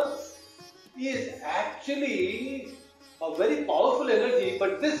Maya is actually a very powerful energy,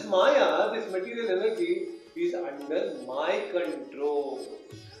 but this Maya, this material energy, is under my control.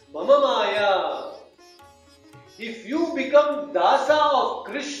 Mama Maya. If you become Dasa of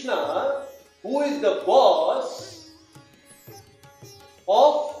Krishna, who is the boss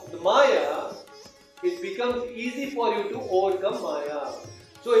of the Maya, it becomes easy for you to overcome Maya.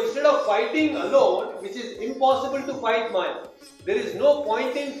 So instead of fighting alone, which is impossible to fight Maya, there is no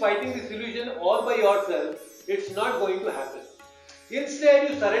point in fighting this illusion all by yourself. It's not going to happen.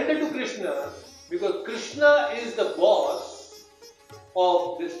 Instead, you surrender to Krishna, because Krishna is the boss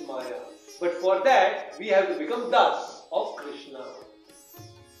of this Maya. But for that, we have to become Das of Krishna.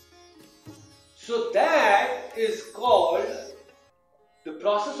 So that is called the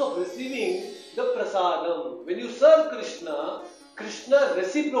process of receiving the prasadam. When you serve Krishna, Krishna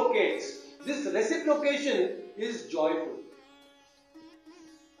reciprocates. This reciprocation is joyful.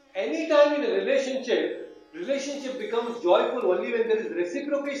 Anytime in a relationship becomes joyful only when there is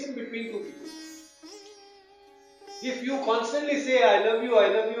reciprocation between two people. If you constantly say, I love you, I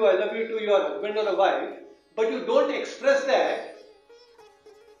love you, I love you to your husband or a wife, but you don't express that,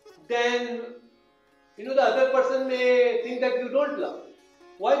 then the other person may think that you don't love.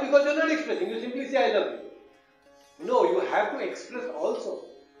 Why? Because you are not expressing. You simply say, I love you. No, you have to express also.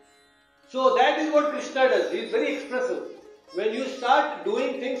 So that is what Krishna does. He is very expressive. When you start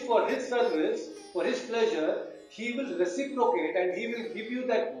doing things for his service, for his pleasure, he will reciprocate and he will give you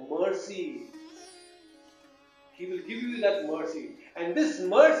that mercy. He will give you that mercy. And this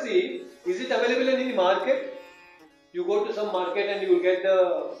mercy, is it available in any market? You go to some market and you will get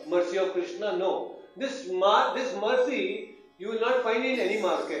the mercy of Krishna? No. This mercy you will not find in any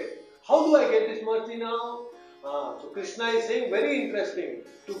market. How do I get this mercy now? So Krishna is saying very interesting.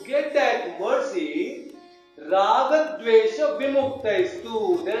 To get that mercy, Raga Dvesha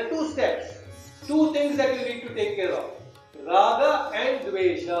Vimukta. There are two steps. Two things that you need to take care of. Raga and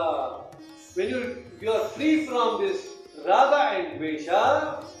Dvesha. When you are free from this Raga and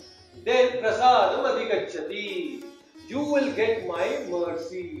Dvesha, then Prasadam Adhikachati. You will get my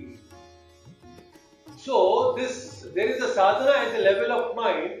mercy. So there is a sadhana at the level of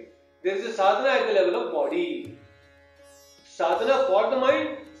mind, there is a sadhana at the level of body. Sadhana for the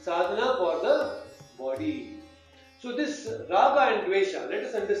mind, sadhana for the body. So this Raga and Dvesha, let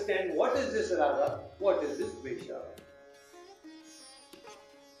us understand what is this Raga, what is this Dvesha.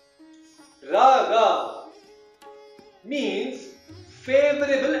 Raga means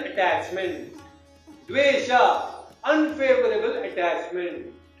favorable attachment. Dvesha, unfavorable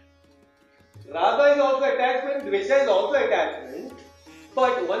attachment. Raga is also attachment, Dvesha is also attachment,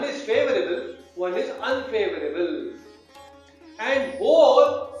 but one is favorable, one is unfavorable. And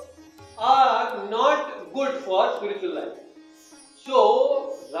both are not good for spiritual life.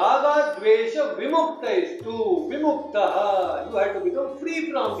 So, Raga, Dvesha, Vimukta is two. Vimuktaha. You have to become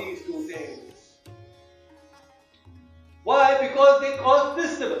free from these two things. Why? Because they cause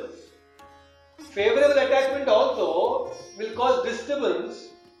disturbance. Favorable attachment also will cause disturbance.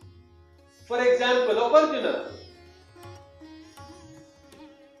 For example, of Arjuna.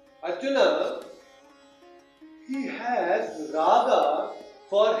 Arjuna, he has Raga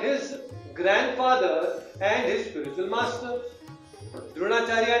for his grandfather and his spiritual master,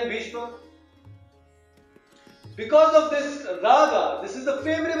 Dronacharya and Bhishma. Because of this Raga, this is the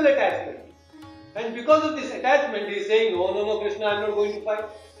favorable attachment. And because of this attachment, he is saying, no, Krishna, I am not going to fight.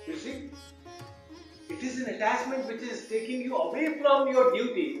 You see? It is an attachment which is taking you away from your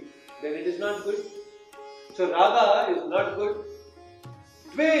duty, then it is not good. So Raga is not good.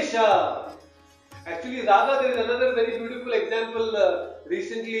 Dvesha. Actually, Raga, there is another very beautiful example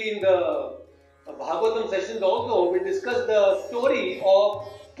recently in the Bhagavatam sessions also. We discussed the story of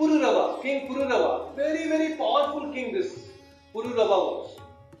Pururava, King Pururava. Very, very powerful king this Pururava was.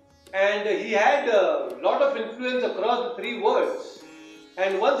 And he had a lot of influence across the three worlds.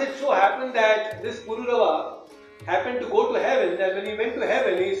 And once it so happened that this Pururava happened to go to heaven, and when he went to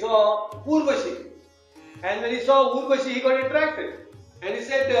heaven, he saw Urvashi. And when he saw Urvashi, he got attracted. And he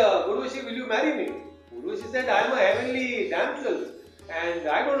said, Urvashi, will you marry me? Urvashi said, I am a heavenly damsel and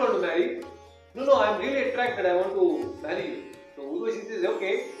I don't want to marry. No, I am really attracted, I want to marry you. So Urvashi says,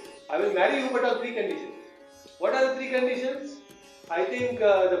 okay, I will marry you but on three conditions. What are the three conditions? I think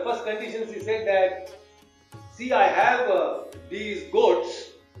the first conditions he said that, see, I have these goats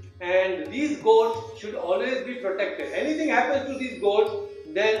and these goats should always be protected. Anything happens to these goats,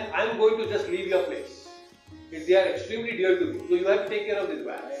 then I am going to just leave your place. If they are extremely dear to me. So you have to take care of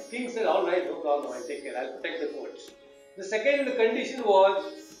this. King said, alright, no problem, I'll take care, I'll protect the goats. The second condition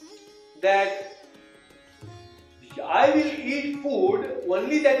was that I will eat food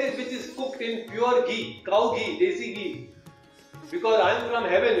only that is which is cooked in pure ghee, cow ghee, desi ghee. Because I am from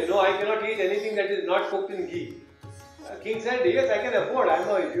heaven, I cannot eat anything that is not cooked in ghee. King said, yes, I can afford. I am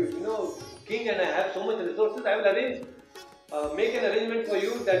a king and I have so much resources. I will make an arrangement for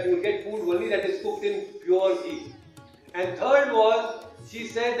you that you will get food only that is cooked in pure ghee. And third was, she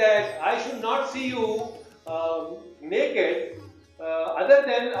said that I should not see you naked other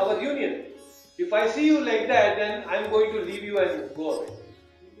than our union. If I see you like that, then I am going to leave you and go away.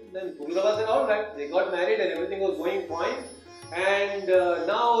 Then Pururava said, alright, they got married and everything was going fine. And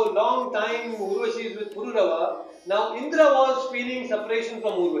now long time Urvashi is with Pururava. Now Indra was feeling separation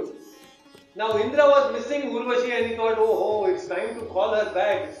from Urvashi. Now Indra was missing Urvashi and he thought, oh, it's time to call her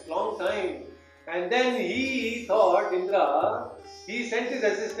back, it's long time. And then he thought, Indra, he sent his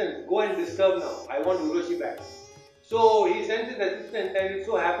assistant, go and disturb now, I want Urvashi back. So he sent his assistant and it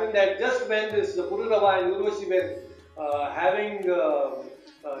so happened that just when this Pururava and Urvashi were having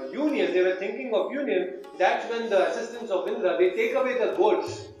union, they were thinking of union, that's when the assistants of Indra, they take away the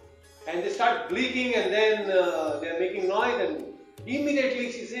goats and they start bleating and then they are making noise and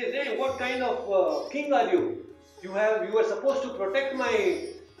immediately she says, hey, what kind of king are you? You are supposed to protect my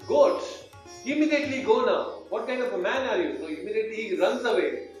goats. Immediately go now. What kind of a man are you? So immediately he runs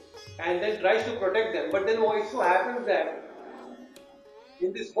away and then tries to protect them. But then it so happens that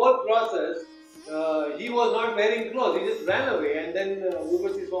in this whole process, he was not wearing clothes. He just ran away and then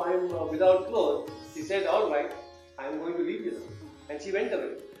Urvashi saw him without clothes. He said, alright, I am going to leave you now. And she went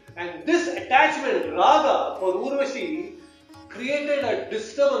away. And this attachment, Raga, for Urvashi, created a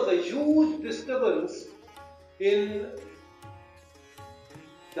disturbance, a huge disturbance in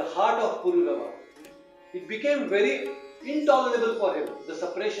the heart of Pururava. It became very intolerable for him, the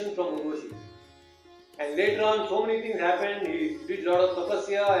separation from Urvashi. And later on, so many things happened. He did a lot of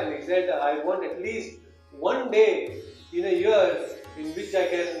tapasya and he said, I want at least one day in a year in which I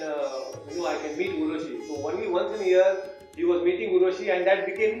can meet Urvashi. So only once in a year he was meeting Urvashi, and that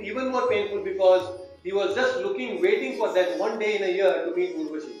became even more painful because he was just waiting for that one day in a year to meet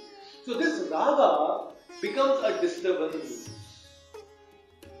Urvashi. So this Raga becomes a disturbance.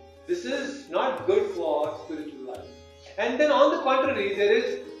 This is not good for spiritual life. And then on the contrary, there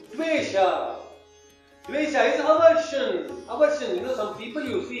is Dvesha. Dvesha is aversion. Aversion, some people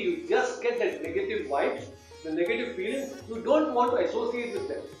you see, you just get that negative vibes, the negative feeling, you don't want to associate with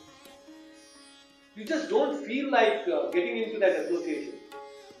them. You just don't feel like getting into that association.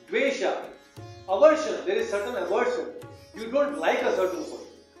 Dvesha, aversion, there is certain aversion. You don't like a certain person.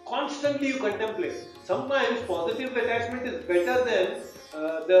 Constantly you contemplate. Sometimes positive attachment is better than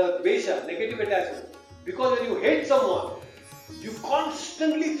the Dvesha, negative attachment. Because when you hate someone, you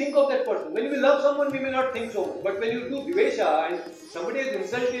constantly think of that person. When you love someone, we may not think so much. But when you do Dvesha and somebody has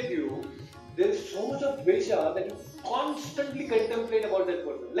insulted you, there is so much of Dvesha that you constantly contemplate about that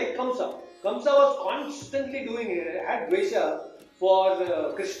person. Like Kamsa. Kamsa was constantly doing it, had Dvesha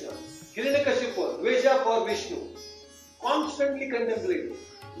for Krishna. Hiranyakashipu, Dvesha for Vishnu. Constantly contemplating.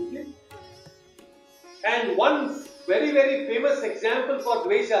 Okay? And one very famous example for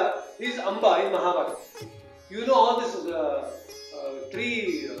Dvesha is Amba in Mahabharata. You know all these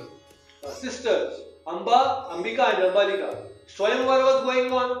three sisters, Amba, Ambika and Ambalika. Swayamvara was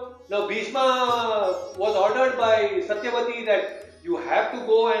going on. Now Bhishma was ordered by Satyavati that you have to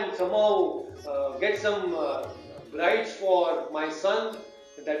go and somehow get some brides for my son,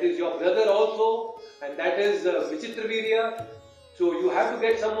 that is your brother also, and that is Vichitravirya. So you have to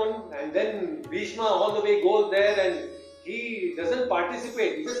get someone, and then Bhishma all the way goes there and he doesn't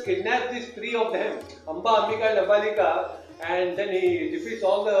participate. He just kidnaps these three of them, Amba, Ambika and Ambalika, and then he defeats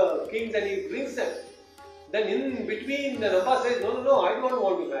all the kings and he brings them. Then in between, Amba says, no, I don't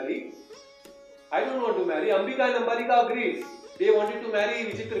want to marry. I don't want to marry. Ambika and Ambalika agreed. They wanted to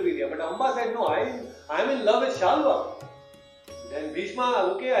marry Vichitravirya. But Amba said, no, I am in love with Shalva. Then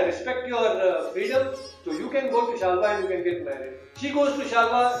Bhishma, okay, I respect your freedom. So you can go to Shalva and you can get married. She goes to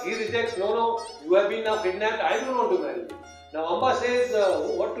Shalva, he rejects, no, you have been now kidnapped, I don't want to marry. Now Amba says,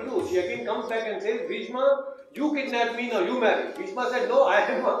 what to do? She again comes back and says, Bhishma, you kidnapped me, now you marry. Bhishma said, no, I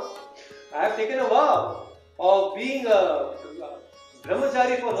have taken a vow of being a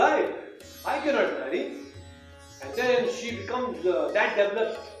brahmachari for life. I cannot marry. And then she becomes, that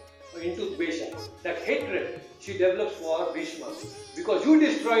develops into Dvesha, that hatred she develops for Bhishma. Because you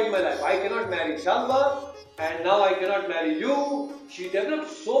destroyed my life, I cannot marry Shalva and now I cannot marry you. She developed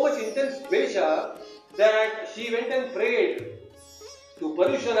so much intense Dvesha that she went and prayed to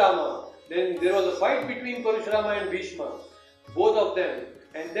Parashurama. Then there was a fight between Parashurama and Bhishma, both of them.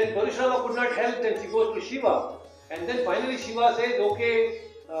 And then Parashurama could not help, then she goes to Shiva. And then finally Shiva says, okay,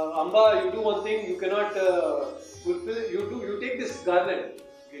 Amba, you do one thing, you cannot fulfill, you take this garland.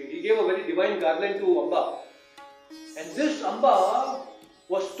 He gave a very divine garland to Amba. And this Amba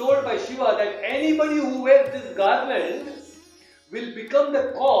was told by Shiva that anybody who wears this garland will become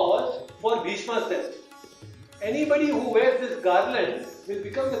the cause for Bhishma's death. Anybody who wears this garland will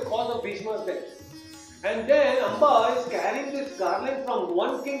become the cause of Bhishma's death. And then Amba is carrying this garland from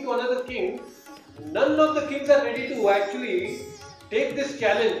one king to another king. None of the kings are ready to actually take this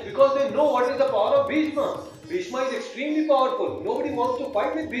challenge because they know what is the power of Bhishma. Bhishma is extremely powerful. Nobody wants to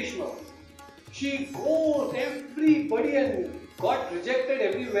fight with Bhishma. She goes everybody and got rejected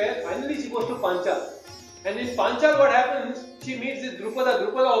everywhere. Finally she goes to Panchal. And in Panchal what happens? She meets this Drupada.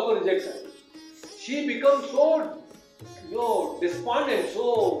 Drupada also rejects her. She becomes so despondent,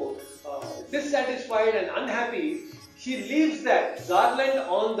 so dissatisfied and unhappy. She leaves that garland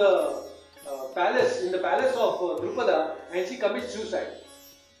on the palace, in the palace of Drupada, and she commits suicide.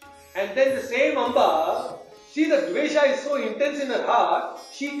 And then the same Amba, see, the Dvesha is so intense in her heart,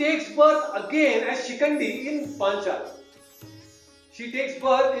 she takes birth again as Shikandi in Panchal. She takes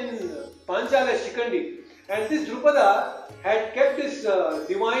birth in Panchal as Shikandi. And this Drupada had kept this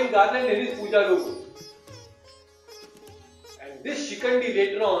divine garland in his puja room. And this Shikandi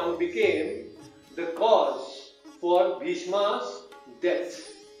later on became the cause for Bhishma's death.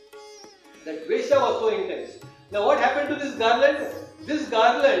 The Dvesha was so intense. Now what happened to this garland? This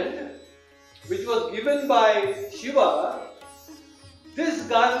garland, which was given by Shiva, this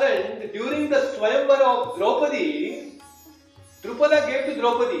garland during the Swayamvara of Draupadi, Drupada gave to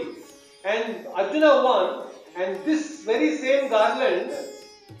Draupadi and Arjuna won, and this very same garland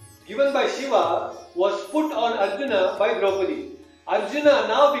given by Shiva was put on Arjuna by Draupadi. Arjuna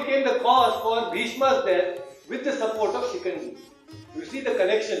now became the cause for Bhishma's death with the support of Shikandi. You see the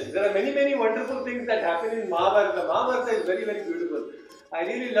connection. There are many wonderful things that happen in Mahabharata. Mahabharata is very beautiful. I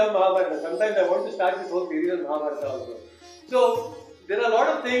really love Mahabharata. Sometimes I want to start this whole series on Mahabharata also. So, there are a lot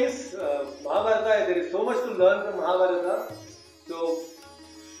of things. Mahabharata, there is so much to learn from Mahabharata. So,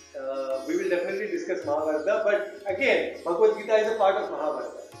 we will definitely discuss Mahabharata. But again, Bhagavad Gita is a part of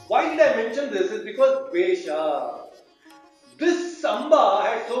Mahabharata. Why did I mention this? Is because Dvesha. This Amba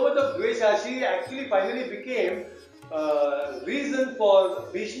had so much of Dvesha, she actually finally became reason for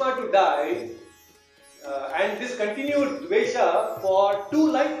Bhishma to die, and this continued Dvesha for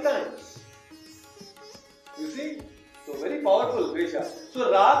 2 lifetimes. You see? So very powerful Dvesha.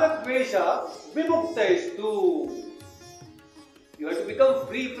 So Raga Dvesha Vimukta Istu. You have to become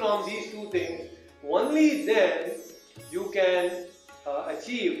free from these two things. Only then you can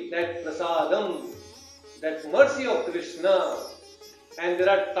achieve that prasadam, that mercy of Krishna. And there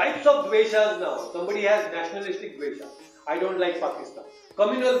are types of dveshas now. Somebody has nationalistic dvesha. I don't like Pakistan.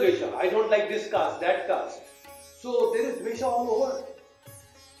 Communal dvesha. I don't like this caste, that caste. So there is dvesha all over.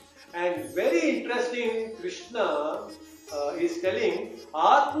 And very interesting, Krishna is telling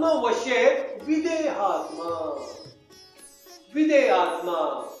Atma Vashe Videhatma.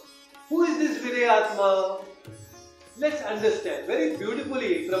 Videhatma. Who is this Videhatma? Let's understand. Very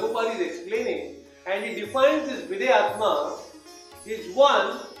beautifully, Prabhupada is explaining, and he defines this Videhatma is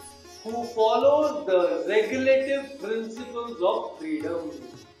one who follows the regulative principles of freedom.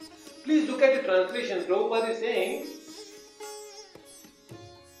 Please look at the translation. Prabhupada is saying,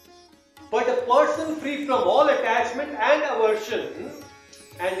 but a person free from all attachment and aversion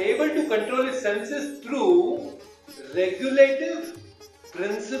and able to control his senses through regulative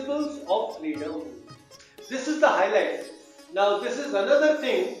principles of freedom. This is the highlight. Now this is another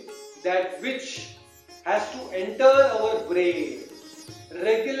thing that which has to enter our brain.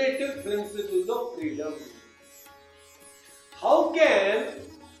 Regulative principles of freedom. How can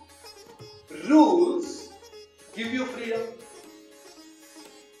rules give you freedom?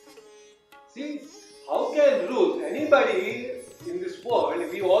 See, how can rules, anybody in this world,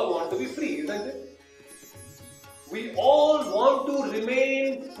 we all want to be free, isn't it? We all want to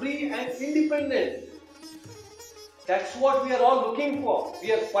remain free and independent. That's what we are all looking for.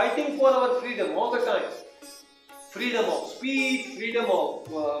 We are fighting for our freedom all the time. Freedom of speech, freedom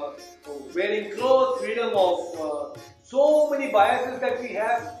of wearing clothes, freedom of so many biases that we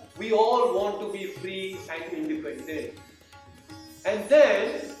have. We all want to be free and independent. And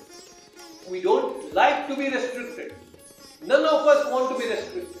then we don't like to be restricted. None of us want to be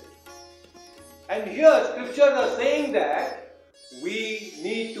restricted. And here scriptures are saying that we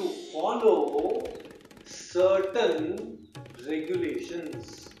need to follow certain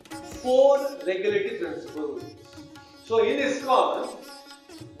regulations. 4 regulative principles. So in ISKCON,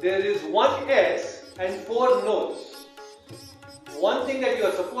 there is 1 S and 4 no's. 1 thing that you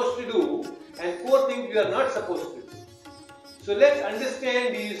are supposed to do and 4 things you are not supposed to do. So let's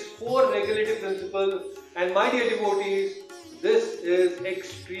understand these 4 regulative principles, and my dear devotees, this is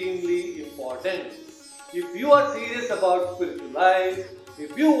extremely important. If you are serious about spiritual life,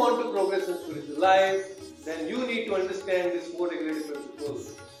 if you want to progress in spiritual life, then you need to understand these 4 regulative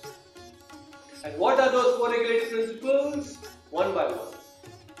principles. And what are those 4 regulative principles? One by one.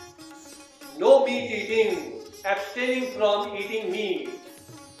 No meat eating, abstaining from eating meat,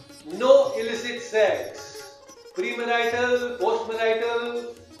 no illicit sex, premarital,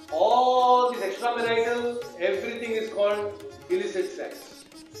 postmarital, all these extramarital, everything is called illicit sex.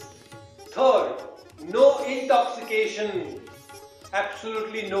 Third, no intoxication,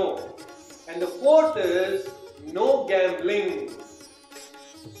 absolutely no. And the 4th is no gambling.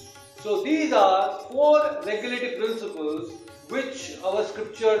 So these are 4 regulative principles which our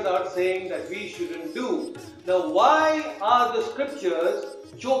scriptures are saying that we shouldn't do. Now why are the scriptures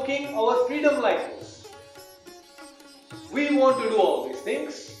choking our freedom like this? We want to do all these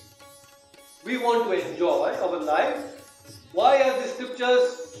things. We want to enjoy our life. Why are the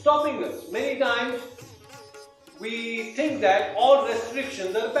scriptures stopping us? Many times we think that all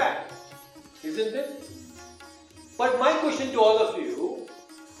restrictions are bad, isn't it? But my question to all of you,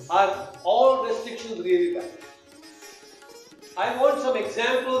 are all restrictions really bad? I want some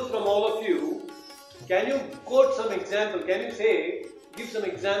examples from all of you. Can you quote some example? Can you give some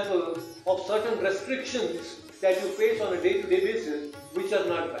examples of certain restrictions that you face on a day-to-day basis which are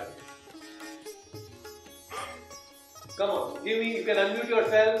not bad? Come on, give me, you can unmute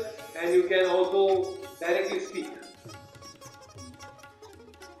yourself and you can also directly speak.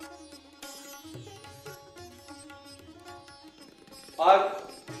 Are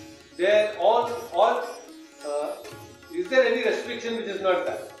there is there any restriction which is not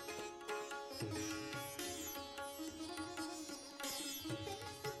bad?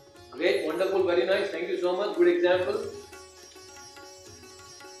 Great, wonderful, very nice. Thank you so much. Good example.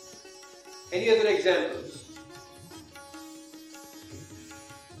 Any other examples?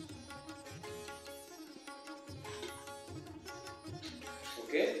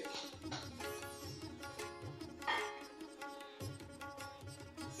 Okay.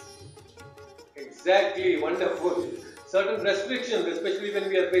 Exactly, wonderful. Certain restrictions, especially when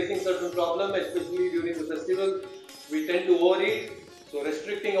we are facing certain problems, especially during the festival, we tend to overeat. So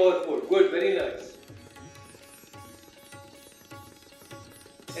restricting our food. Good, very nice.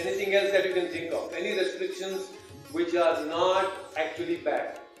 Anything else that you can think of? Any restrictions which are not actually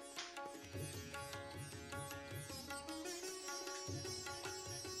bad?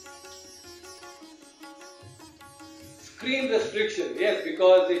 Screen restriction, yes,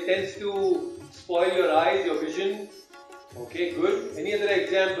 because it tends to spoil your eyes, your vision. Okay, good. Any other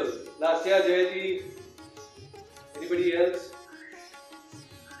example? Lasya, Jayati, anybody else?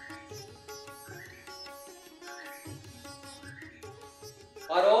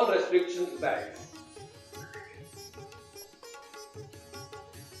 Are all restrictions bad?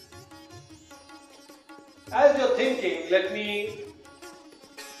 As you're thinking, let me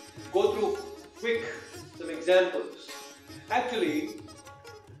go through quick some examples. Actually,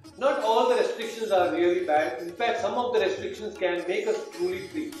 not all the restrictions are really bad. In fact, some of the restrictions can make us truly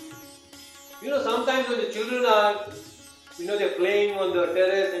free. Sometimes when the children are, they're playing on the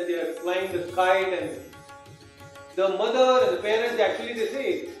terrace and they're flying the kite, and the mother and the parents they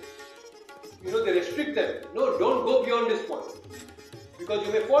say, they restrict them. No, don't go beyond this point because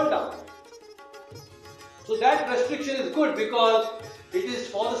you may fall down. So that restriction is good because it is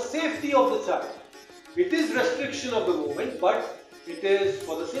for the safety of the child. It is restriction of the movement, but it is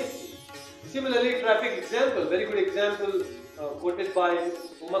for the safety. Similarly, traffic example, very good example quoted by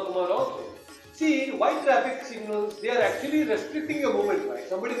Uma Kumar also. See, white traffic signals, they are actually restricting your movement, right?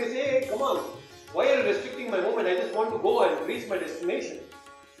 Somebody may say, hey, come on, why are you restricting my movement? I just want to go and reach my destination.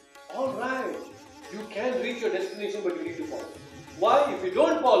 Alright, you can reach your destination, but you need to follow. Why? If you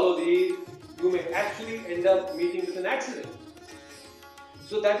don't follow these, you may actually end up meeting with an accident.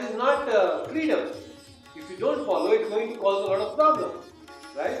 So that is not freedom. If you don't follow, it's going to cause a lot of problems,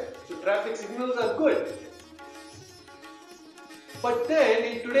 right? So traffic signals are good. But then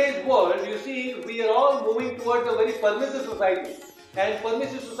in today's world, you see, we are all moving towards a very permissive society. And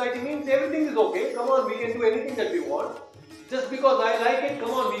permissive society means everything is okay. Come on, we can do anything that we want. Just because I like it,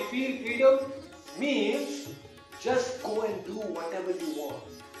 come on, we feel freedom means just go and do whatever you want.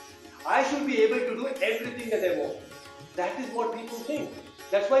 I should be able to do everything that I want. That is what people think.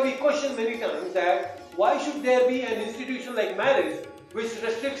 That's why we question many times that why should there be an institution like marriage which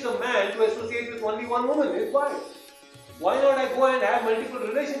restricts a man to associate with only one woman, his wife? Why not I go and have multiple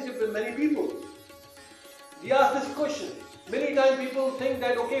relationships with many people? We ask this question. Many times people think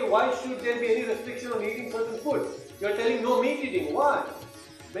that, okay, why should there be any restriction on eating certain food? You are telling no meat eating. Why?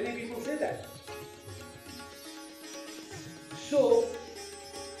 Many people say that. So,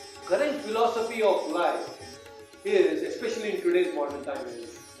 current philosophy of life is, especially in today's modern time,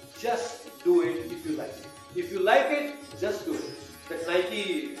 is just do it if you like it. If you like it, just do it. That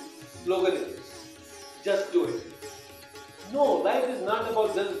Nike slogan is, just do it. No, life is not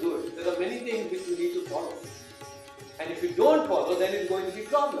about just do it. There are many things which you need to follow. And if you don't follow, then it's going to be a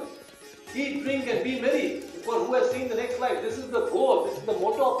problem. Eat, drink and be merry. For who has seen the next life, this is the goal, this is the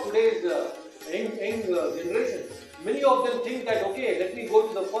motto of today's young generation. Many of them think that, okay, let me go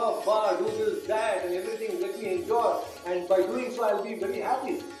to the pub, bar, do this, that and everything, let me enjoy, and by doing so I'll be very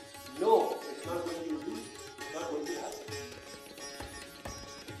happy. No, it's not going to do. It's not going to happen.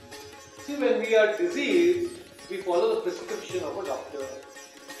 See, when we are diseased, we follow the prescription of a doctor.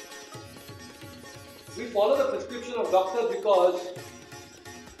 We follow the prescription of doctor because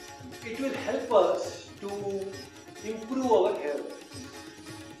it will help us to improve our health,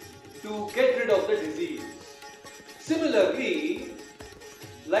 to get rid of the disease. Similarly,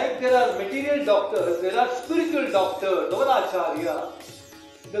 like there are material doctors, there are spiritual doctors, or acharya.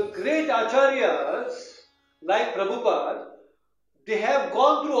 The great acharyas, like Prabhupada, they have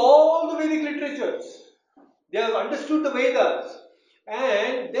gone through all the Vedic literatures. They have understood the Vedas,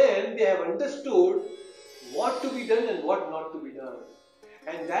 and then they have understood what to be done and what not to be done.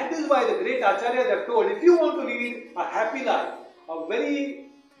 And that is why the great acharyas have told, if you want to lead a happy life, a very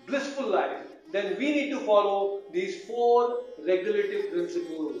blissful life, then we need to follow these 4 regulative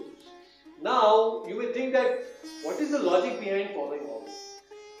principles. Now, you may think that, what is the logic behind following all this?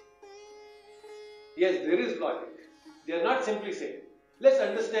 Yes, there is logic. They are not simply saying. Let's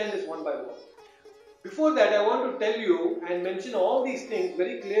understand this one by one. Before that, I want to tell you and mention all these things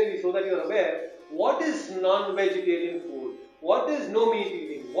very clearly so that you are aware what is non-vegetarian food, what is no meat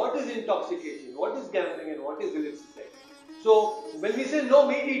eating, what is intoxication, what is gambling and what is illicit sex. So, when we say no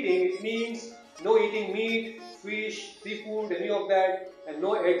meat eating, it means no eating meat, fish, seafood, any of that, and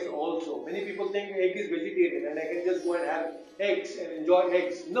no eggs also. Many people think egg is vegetarian and I can just go and have eggs and enjoy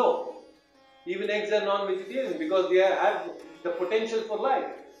eggs. No. Even eggs are non-vegetarian because they have the potential for life.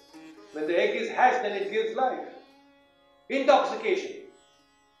 When the egg is hatched, then it gives life. Intoxication.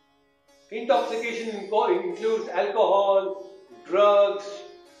 Intoxication includes alcohol, drugs,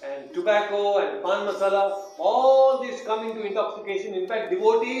 and tobacco and pan masala. All this come into intoxication. In fact,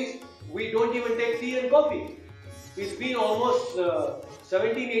 devotees, we don't even take tea and coffee. It's been almost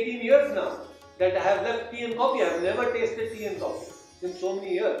 17, 18 years now that I have left tea and coffee. I have never tasted tea and coffee in so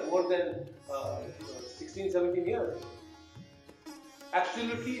many years, more than 16, 17 years.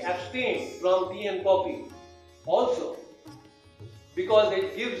 absolutely abstain from tea and coffee also, because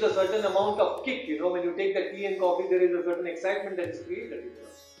it gives a certain amount of kick. When you take the tea and coffee, there is a certain excitement that is created in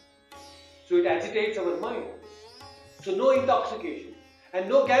us. So it agitates our mind. So no intoxication and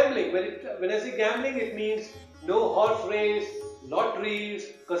no gambling. When I say gambling, it means no horse race, lotteries,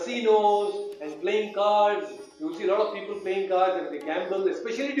 casinos, and playing cards. You see a lot of people playing cards and they gamble,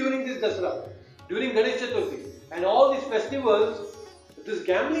 especially during this Dasara, during Ganesh Chaturthi, and all these festivals. This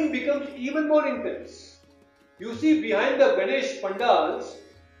gambling becomes even more intense. You see behind the Ganesh pandals,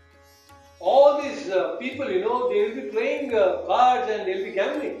 all these people, they will be playing cards and they will be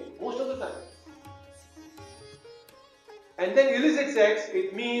gambling most of the time. And then illicit sex,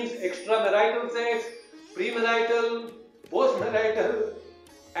 it means extramarital sex, premarital, postmarital,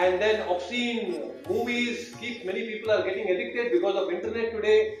 and then obscene movies. Many people are getting addicted because of internet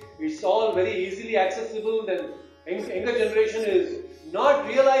today. It's all very easily accessible. Then younger generation is not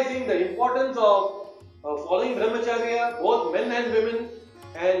realizing the importance of following brahmacharya, both men and women.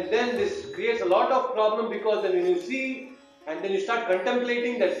 And then this creates a lot of problem, because then when you see and then you start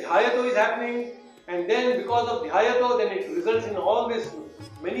contemplating that Dhyayato is happening, and then because of Dhyayato, then it results in all this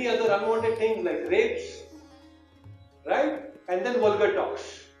many other unwanted things like rapes, right? And then vulgar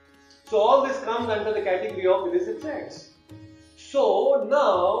talks. So all this comes under the category of illicit sex. So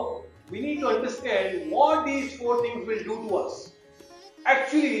now we need to understand what these four things will do to us.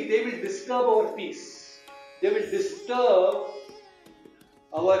 Actually, they will disturb our peace. They will disturb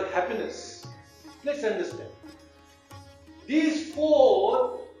our happiness. Let's understand. These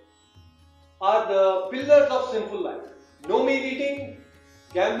four are the pillars of sinful life. No meat eating,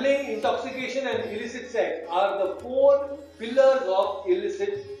 gambling, intoxication, and illicit sex are the four pillars of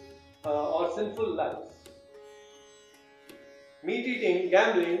illicit or sinful life. Meat eating,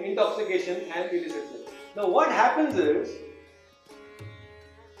 gambling, intoxication, and illicit sex. Now what happens is,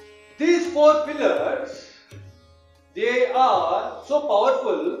 these four pillars, they are so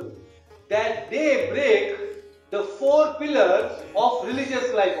powerful that they break the four pillars of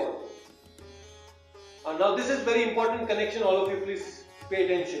religious life also. Now this is very important connection, all of you please pay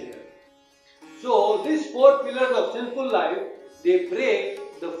attention here. So these four pillars of sinful life, they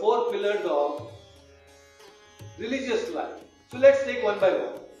break the four pillars of religious life. So let's take one by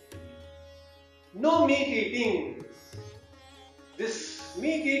one. No meat eating. This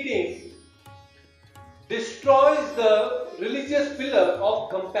meat eating destroys the religious pillar of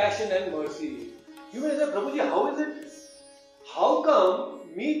compassion and mercy. You may say, Prabhuji, how is it? How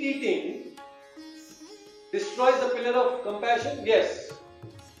come meat eating destroys the pillar of compassion? Yes.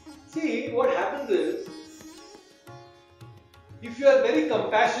 See, what happens is, if you are very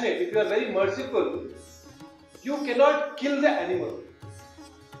compassionate, if you are very merciful, you cannot kill the animal.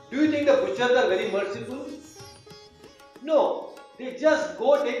 Do you think the butchers are very merciful? No. They just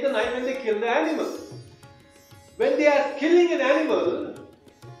go take the knife and they kill the animal. When they are killing an animal,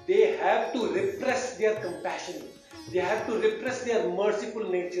 they have to repress their compassion. They have to repress their merciful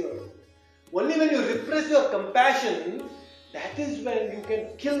nature. Only when you repress your compassion, that is when you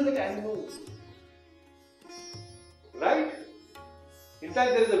can kill that animal. Right? In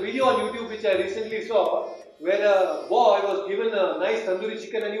fact, there is a video on YouTube which I recently saw, where a boy was given a nice tandoori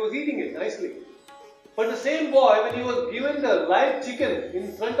chicken and he was eating it nicely. But the same boy, when he was given the live chicken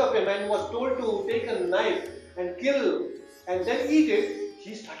in front of him and was told to take a knife and kill and then eat it,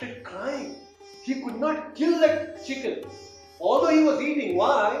 he started crying. He could not kill that chicken. Although he was eating,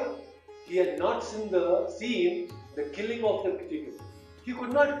 why? He had not seen the killing of the chicken. He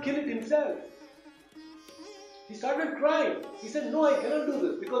could not kill it himself. He started crying. He said, no, I cannot do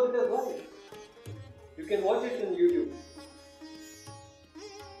this because it is live. You can watch it on YouTube.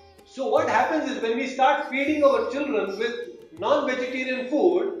 So what happens is, when we start feeding our children with non-vegetarian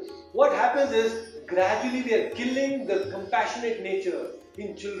food, what happens is, gradually we are killing the compassionate nature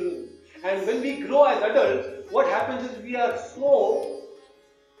in children. And when we grow as adults, what happens is, we are so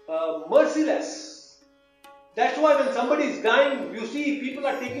merciless. That's why when somebody is dying, you see people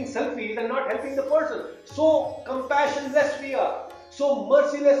are taking selfies and not helping the person. So compassionless we are. So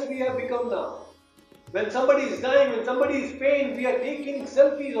merciless we have become now. When somebody is dying, when somebody is pain, we are taking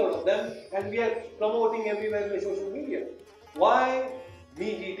selfies out of them and we are promoting everywhere by social media. Why?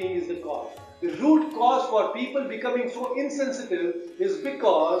 Meat eating is the cause. The root cause for people becoming so insensitive is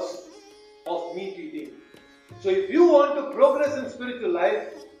because of meat eating. So if you want to progress in spiritual life,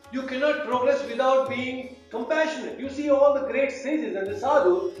 you cannot progress without being compassionate. You see all the great sages and the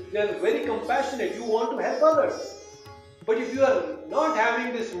sadhus, they are very compassionate. You want to help others. But if you are not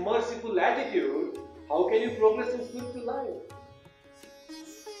having this merciful attitude, how can you progress in spiritual life?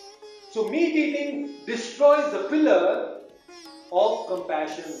 So meat eating destroys the pillar of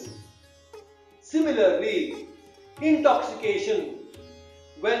compassion. Similarly, intoxication.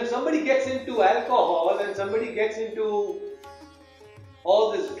 When somebody gets into alcohol and somebody gets into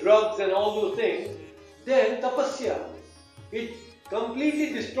all these drugs and all those things, then tapasya, it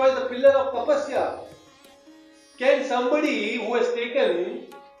completely destroys the pillar of tapasya. Can somebody who has taken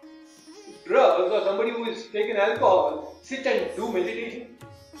drugs or somebody who has taken alcohol sit and do meditation?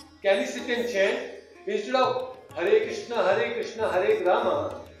 Can he sit and chant? Instead of Hare Krishna, Hare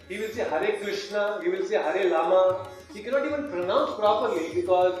Rama, he will say Hare Krishna, he will say Hare Lama. He cannot even pronounce properly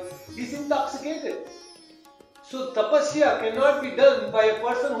because he is intoxicated. So tapasya cannot be done by a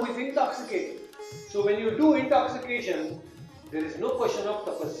person who is intoxicated. So when you do intoxication, there is no question of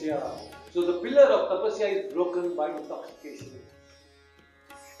tapasya. So the pillar of tapasya is broken by intoxication.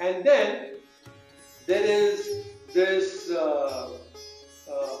 And then there is this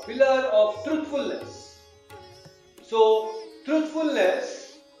pillar of truthfulness. So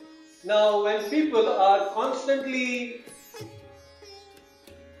truthfulness, now when people are constantly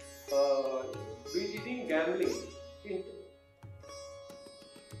gambling,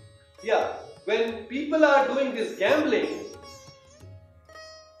 when people are doing this gambling,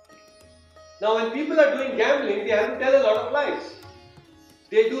 now when people are doing gambling, they have to tell a lot of lies.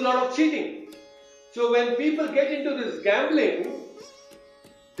 They do a lot of cheating. So when people get into this gambling,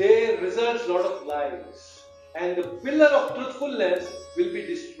 they result a lot of lies. And the pillar of truthfulness will be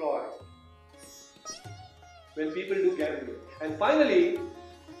destroyed when people do gambling. And finally,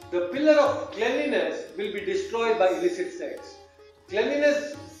 the pillar of cleanliness will be destroyed by illicit sex.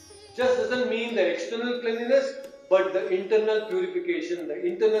 Cleanliness just doesn't mean the external cleanliness, but the internal purification, the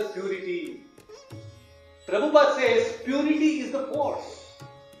internal purity. Prabhupada says purity is the force.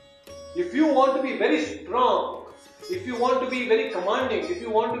 If you want to be very strong, if you want to be very commanding, if you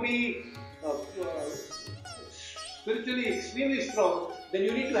want to be spiritually extremely strong, then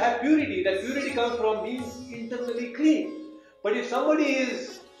you need to have purity. That purity comes from being internally clean. But if somebody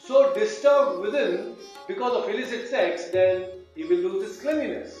is so disturbed within because of illicit sex, then he will lose his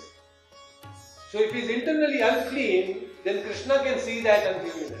cleanliness. So if he is internally unclean, then Krishna can see that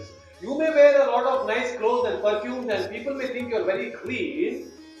uncleanness. You may wear a lot of nice clothes and perfumes and people may think you are very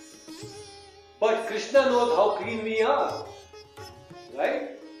clean, but Krishna knows how clean we are.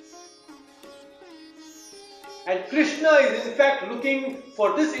 Right? And Krishna is in fact looking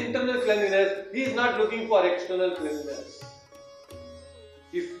for this internal cleanliness. He is not looking for external cleanliness.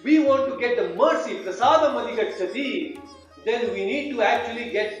 If we want to get the mercy, prasadam adhigacchati, then we need to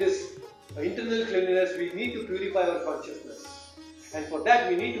actually get this internal cleanliness. We need to purify our consciousness. And for that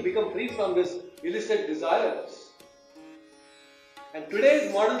we need to become free from this illicit desires. And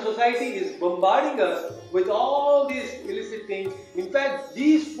today's modern society is bombarding us with all these illicit things. In fact,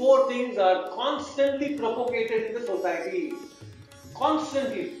 these four things are constantly propagated in the society.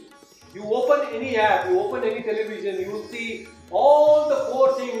 Constantly. You open any app, you open any television, you will see all the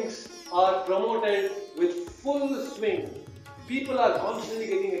four things are promoted with full swing. People are constantly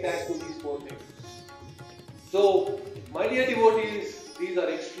getting attached to these four things. So, my dear devotees, these are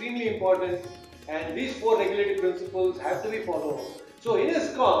extremely important and these four regulative principles have to be followed. So in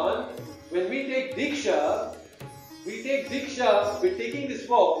ISKCON, when we take Diksha with taking this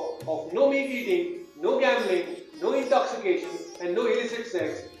vow of no meat eating, no gambling, no intoxication and no illicit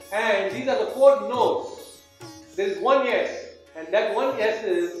sex, and these are the four no's. There is one yes, and that one yes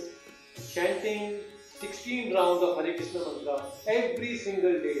is chanting 16 rounds of Hare Krishna mantra every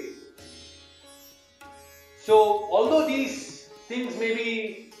single day. So although these things may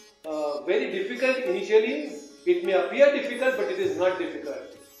be very difficult initially, it may appear difficult, but it is not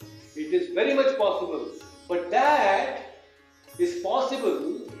difficult. It is very much possible. But that is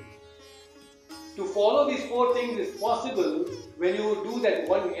possible, to follow these four things is possible when you do that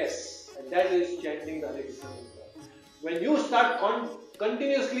one yes, and that is chanting the Hare Krishna mantra. When you start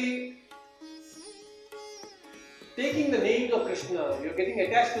continuously taking the names of Krishna, you are getting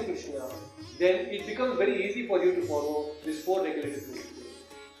attached to Krishna, then it becomes very easy for you to follow these four regulative principles.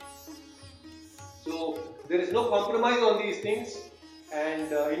 So there is no compromise on these things,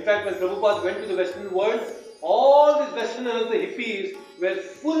 and in fact when Prabhupada went to the Western world, all these Westerners, the hippies, were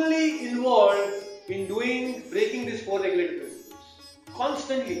fully involved in breaking these four regulative principles.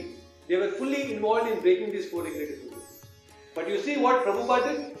 Constantly, they were fully involved in breaking these four regulative principles. But you see what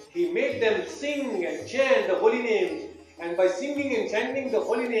Prabhupada did? He made them sing and chant the holy names, and by singing and chanting the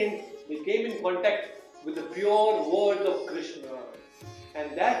holy names, they came in contact with the pure words of Krishna,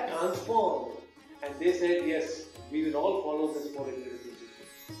 and that transformed. And they said, yes, we will all follow this four regulative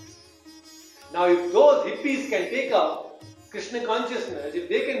principles. Now, if those hippies can take up Krishna consciousness, if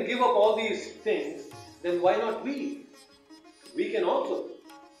they can give up all these things, then why not we? we can also.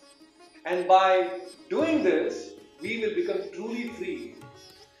 And by doing this, we will become truly free.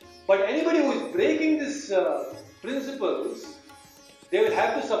 But anybody who is breaking these principles, they will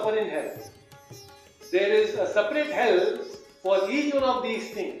have to suffer in hell. There is a separate hell for each one of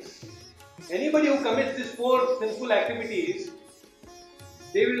these things. Anybody who commits these 4 sinful activities,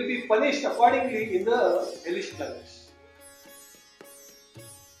 they will be punished accordingly in the hellish planets.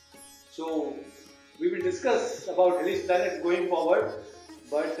 So, we will discuss about hellish planets going forward.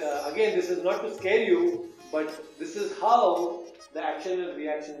 But again, this is not to scare you, but this is how the action and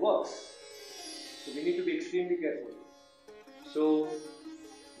reaction works. So we need to be extremely careful. So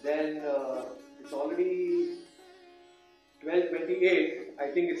then it's already 12:28. I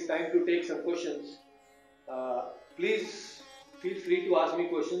think it's time to take some questions. Please feel free to ask me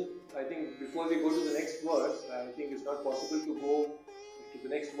questions. I think before we go to the next verse, I think it's not possible to go to the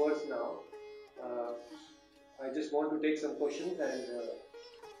next verse now. I just want to take some questions, and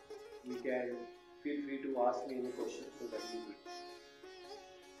you can feel free to ask me any questions so that we will.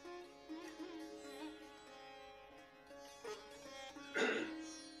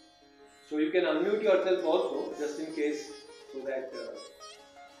 So you can unmute yourself also, just in case, so that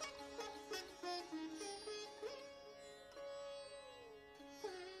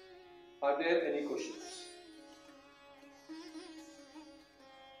are there any questions?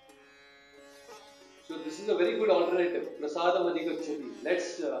 So this is a very good alternative. Prasadam adhigacchati.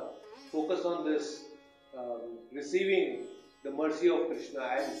 Let's focus on this receiving the mercy of Krishna,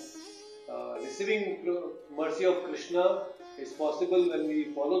 and receiving mercy of Krishna is possible when we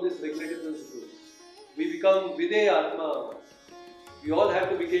follow this regulative principles. We become Videya Atma. We all have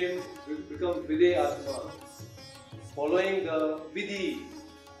to become Videya Atma, following the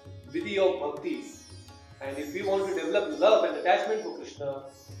Vidhi of Bhakti. And if we want to develop love and attachment for Krishna,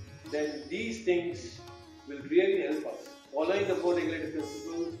 then these things will really help us. Following the 4 regulative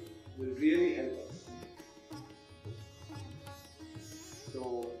principles will really help us.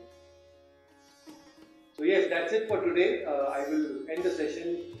 So yes, that's it for today. I will end the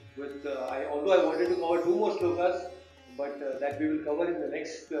session with, although I wanted to cover 2 more slokas, but that we will cover in the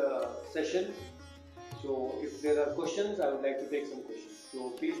next session. So if there are questions, I would like to take some questions.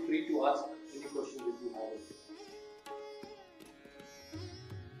 So feel free to ask any questions if you have.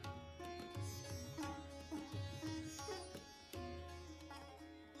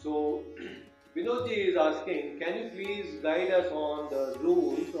 So Vinodji is asking, can you please guide us on the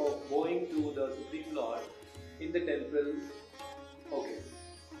rules of going to the Supreme Lord in the temple? Okay.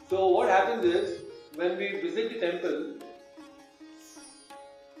 So what happens is, when we visit the temple,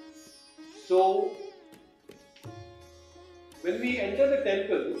 so when we enter the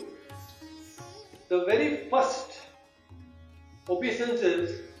temple, the very first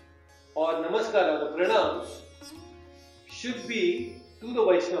obeisances or namaskara, the pranams, should be to the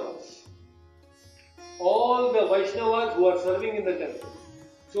Vaishnavas. All the Vaishnavas who are serving in the temple.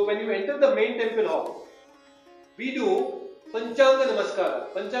 So when you enter the main temple hall, we do Panchanga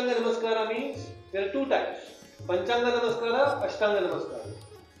Namaskara. Panchanga Namaskara means there are 2 types. Panchanga Namaskara, Ashtanga Namaskara.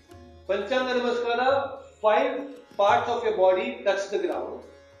 Panchanga Namaskara, 5 parts of your body touch the ground.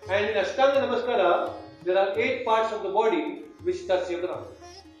 And in Ashtanga Namaskara, there are 8 parts of the body which touch the ground.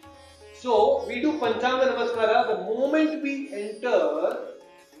 So we do Panchanga Namaskara the moment we enter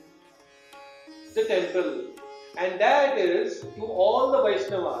the temple, and that is to all the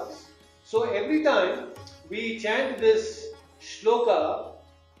Vaishnavas. So every time we chant this shloka,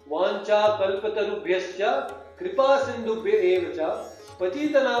 Vancha kalpatarubhyascha kripa sindhubhya evacha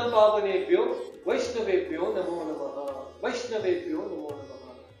patitanam pavanebhyo Vaishnavebhyo namo namaha. Vaishnavebhyo namo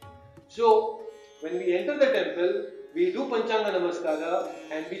namaha. So when we enter the temple, we do Panchanga Namaskara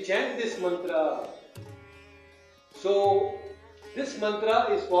and we chant this mantra. So this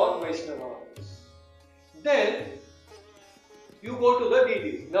mantra is for Vaishnavas. Then you go to the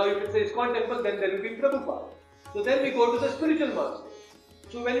deities. Now if it's a ISKCON temple, then there will be Prabhupada. So then we go to the spiritual master.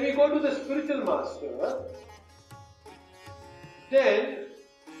 So when we go to the spiritual master, then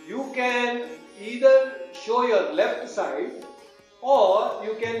you can either show your left side or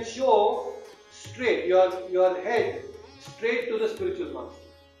you can show straight, your head straight to the spiritual master.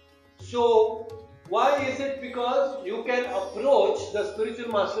 So why is it? Because you can approach the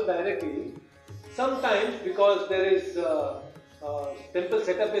spiritual master directly. Sometimes because there is temple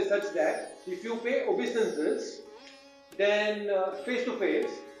setup is such that if you pay obeisances, then face to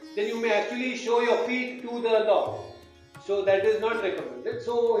face, then you may actually show your feet to the Lord. So that is not recommended.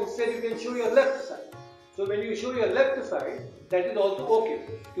 So instead you can show your left side. So when you show your left side, that is also okay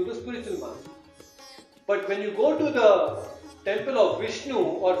to the spiritual master. But when you go to the temple of Vishnu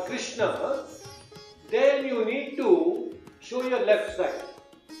or Krishna, then you need to show your left side.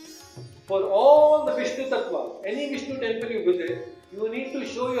 For all the Vishnu Tattvas, any Vishnu temple you visit, you need to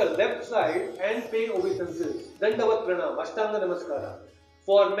show your left side and pay obeisances. Dandavat Pranam, Ashtanga Namaskara.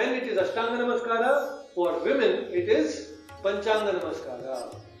 For men it is Ashtanga Namaskara, for women it is Panchanga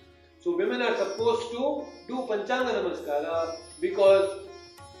Namaskara. So women are supposed to do Panchanga Namaskara because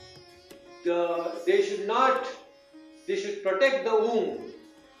they should protect the womb.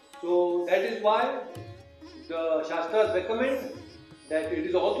 So that is why the Shastras recommend that it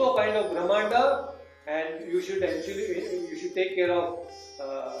is also a kind of Brahmanda, and you should take care of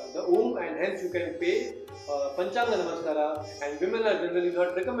the womb, and hence you can pay Panchanga Namaskara, and women are generally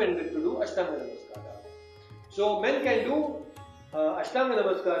not recommended to do Ashtanga Namaskara. So men can do Ashtanga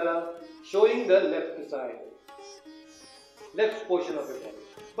Namaskara showing the left side, left portion of it.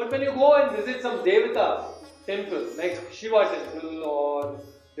 But when you go and visit some Devata temple like Shiva temple, or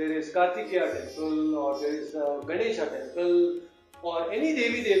there is Kartikeya temple, or there is Ganesha temple, or any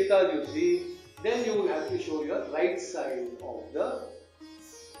Devi Devata you see, then you will have to show your right side of the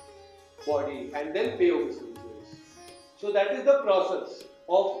body and then pay obeisances. So that is the process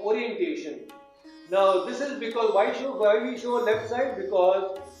of orientation. Now this is because why we show left side?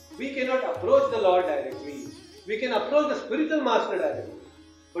 Because we cannot approach the Lord directly. We can approach the spiritual master directly,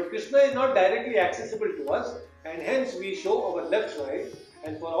 but Krishna is not directly accessible to us, and hence we show our left side,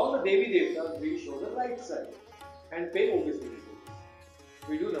 and for all the Devi Devatas we show the right side and pay obeisances.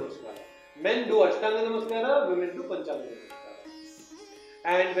 We do Namaskara. Men do Ashtanga Namaskara, women do Panchanga Namaskara.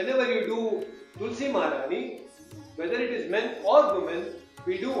 And whenever you do Tulsi Maharani, whether it is men or women,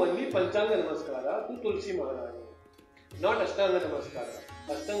 we do only Panchanga Namaskara to Tulsi Maharani, not Ashtanga Namaskara.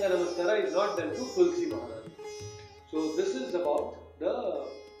 Ashtanga Namaskara is not done to Tulsi Maharani. So this is about the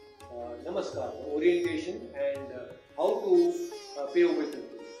Namaskar, the orientation, and how to pay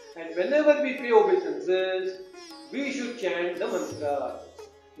obeisances. And whenever we pay obeisances, we should chant the mantra.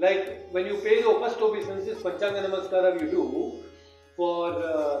 Like when you pay the first obeisances, Panchanga Namaskara you do, for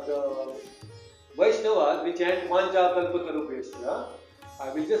the Vaishnavas we chant Vancha Kalpatarubhyasya. I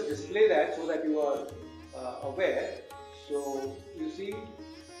will just display that so that you are aware. So you see,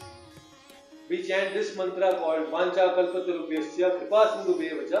 we chant this mantra called Vancha Kalpatarubhyasya Kripa Sindhu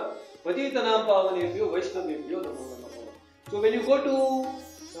Bevacha Patitanam Pavanebhyo Vaishnavebhyo Namo Namaha. So when you go to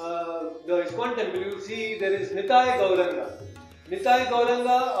the ISKCON temple, you will see there is Nitai Gauranga. Nitai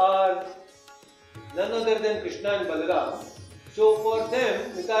Gauranga are none other than Krishna and Balaram. So for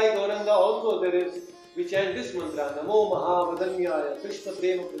them, Nitai Gauranga also there is, we chant this mantra, Namo Mahavadanyaya Krishna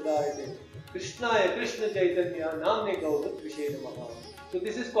Prema Pradayate Krishnaya Krishna Chaitanya Namne Gaurat Vishe Namaha. So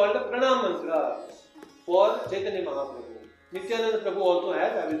this is called a Pranam mantra for Chaitanya Mahaprabhu. Nityananda Prabhu also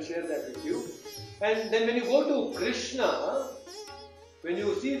has, I will share that with you. And then when you go to Krishna, when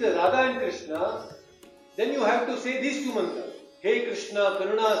you see the Radha and Krishna, then you have to say these two mantras. Hey Krishna,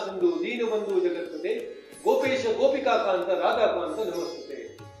 Karuna Sindhu, Deenabandhu Jagatpate, Gopesha Gopika Kanta, Radha Kanta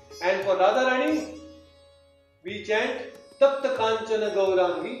Namastate. And for Radharani, we chant Tapta Kanchana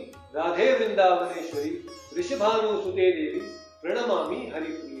Gaurangi, Radhe Vrindavaneshwari, Rishabhanu Sute Devi, Pranamami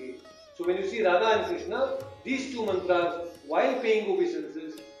Haripriye. So when you see Radha and Krishna, these two mantras, while paying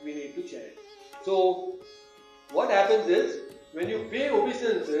obeisances, we need to chant. So what happens is, when you pay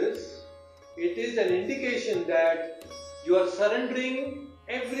obeisances, it is an indication that you are surrendering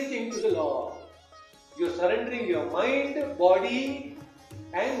everything to the Lord. You are surrendering your mind, body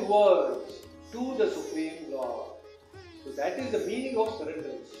and words to the Supreme Lord. So that is the meaning of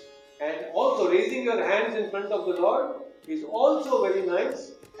surrenderance. And also raising your hands in front of the Lord is also very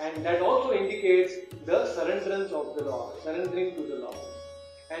nice, and that also indicates the surrenderance of the Lord, surrendering to the Lord.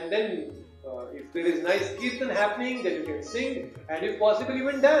 And then if there is nice kirtan happening, then you can sing, and if possible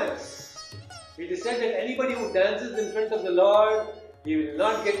even dance. It is said that anybody who dances in front of the Lord, he will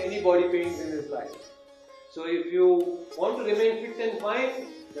not get any body pains in his life. So if you want to remain fit and fine,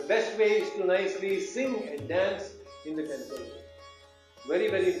 the best way is to nicely sing and dance in the temple. Very,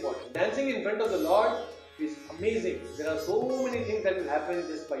 very important. Dancing in front of the Lord is amazing. There are so many things that will happen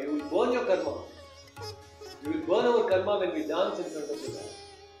just by you. will burn your karma. You will burn our karma when we dance in front of the Lord.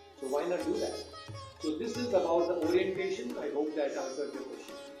 So why not do that? So this is about the orientation. I hope that answered your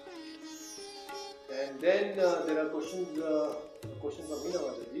question. And then there are questions from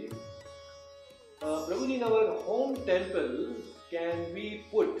Minavadaji. Prabhuji, in our home temple, can we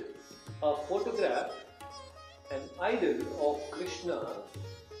put a photograph, an idol of Krishna,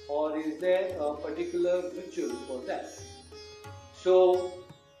 or is there a particular ritual for that? So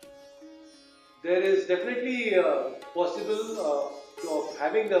there is definitely possible of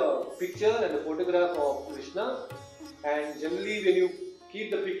having the picture and the photograph of Krishna, and generally when you keep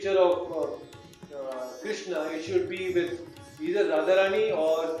the picture of Krishna, it should be with either Radharani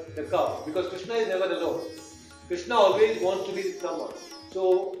or the cow, because Krishna is never alone. Krishna always wants to be with someone.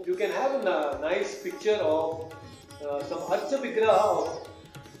 So you can have a nice picture of some Archa Vigraha of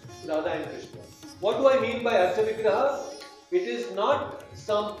Radha and Krishna. What do I mean by Archa Vigraha? It is not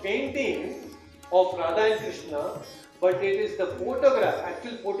some painting of Radha and Krishna, but it is the photograph,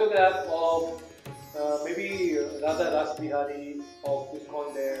 actual photograph of maybe Radha Ras Bihari of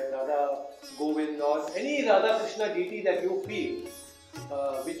ISKCON there, Radha Govind, or any Radha Krishna deity that you feel,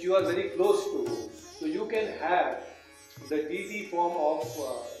 which you are very close to. So you can have the deity form of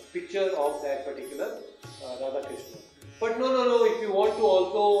picture of that particular Radha Krishna. But no, if you want to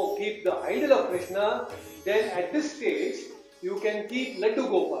also keep the idol of Krishna, then at this stage you can keep Laddu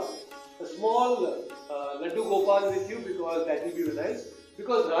Gopal, a small Laddu Gopal with you, because that will be very nice.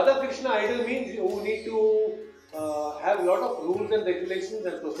 Because Radha Krishna idol means you need to have a lot of rules and regulations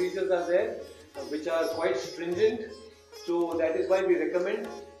and procedures are there, which are quite stringent. So that is why we recommend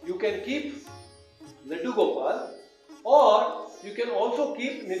you can keep Laddu Gopal, or you can also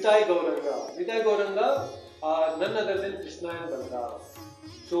keep Nitai Gauranga. Nitai Gauranga are none other than Krishna and Balram.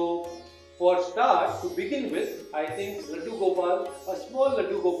 So for start, to begin with, I think Laddu Gopal, a small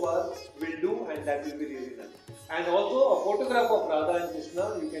Laddu Gopal will do, and that will be really nice. And also a photograph of Radha and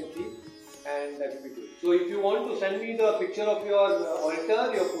Krishna you can keep, and that will be good. So if you want to send me the picture of your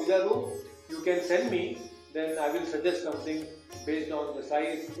altar, your puja room, you can send me, then I will suggest something based on the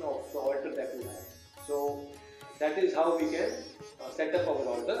size of the altar that you have. So that is how we can set up our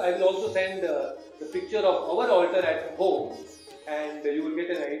altar. I will also send the picture of our altar at home, and you will get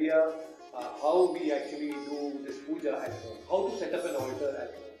an idea how we actually do this puja at home, how to set up an altar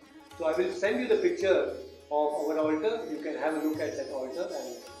at home. So I will send you the picture of our altar. You can have a look at that altar,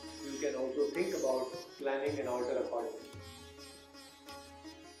 and you can also think about planning an altar accordingly.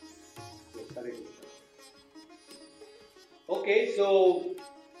 Yes, Hare Krishna. Okay, so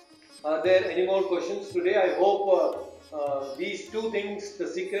are there any more questions today? I hope these two things, the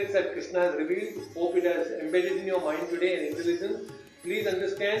secrets that Krishna has revealed, hope it has embedded in your mind today and intelligence. Please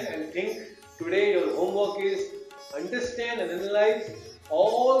understand and think. Today your homework is understand and analyze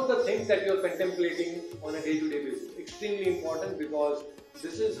all the things that you are contemplating on a day-to-day basis. Extremely important, because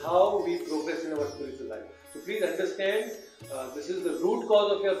this is how we progress in our spiritual life. So please understand, this is the root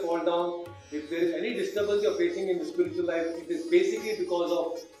cause of your fall down. If there is any disturbance you are facing in the spiritual life, it is basically because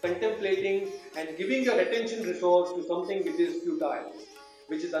of contemplating and giving your attention resource to something which is futile,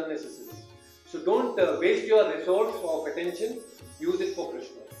 which is unnecessary. So don't waste your resource of attention, use it for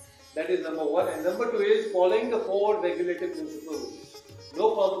Krishna. That is number one. And number two is following the four regulative principles.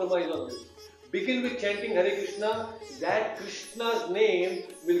 No compromise on this. Begin with chanting Hare Krishna. That Krishna's name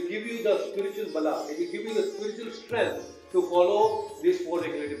will give you the spiritual bala. It will give you the spiritual strength to follow these four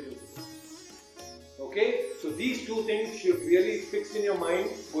regulative principles. Okay? So these two things should really fix in your mind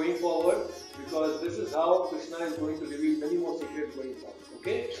going forward, because this is how Krishna is going to reveal many more secrets going forward.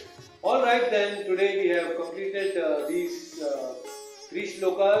 Okay? Alright then, today we have completed these 3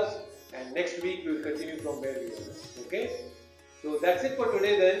 shlokas, and next week we will continue from where we are. Okay? So that's it for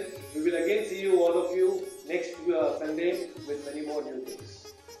today then. We will again see you, all of you, next Sunday with many more new things.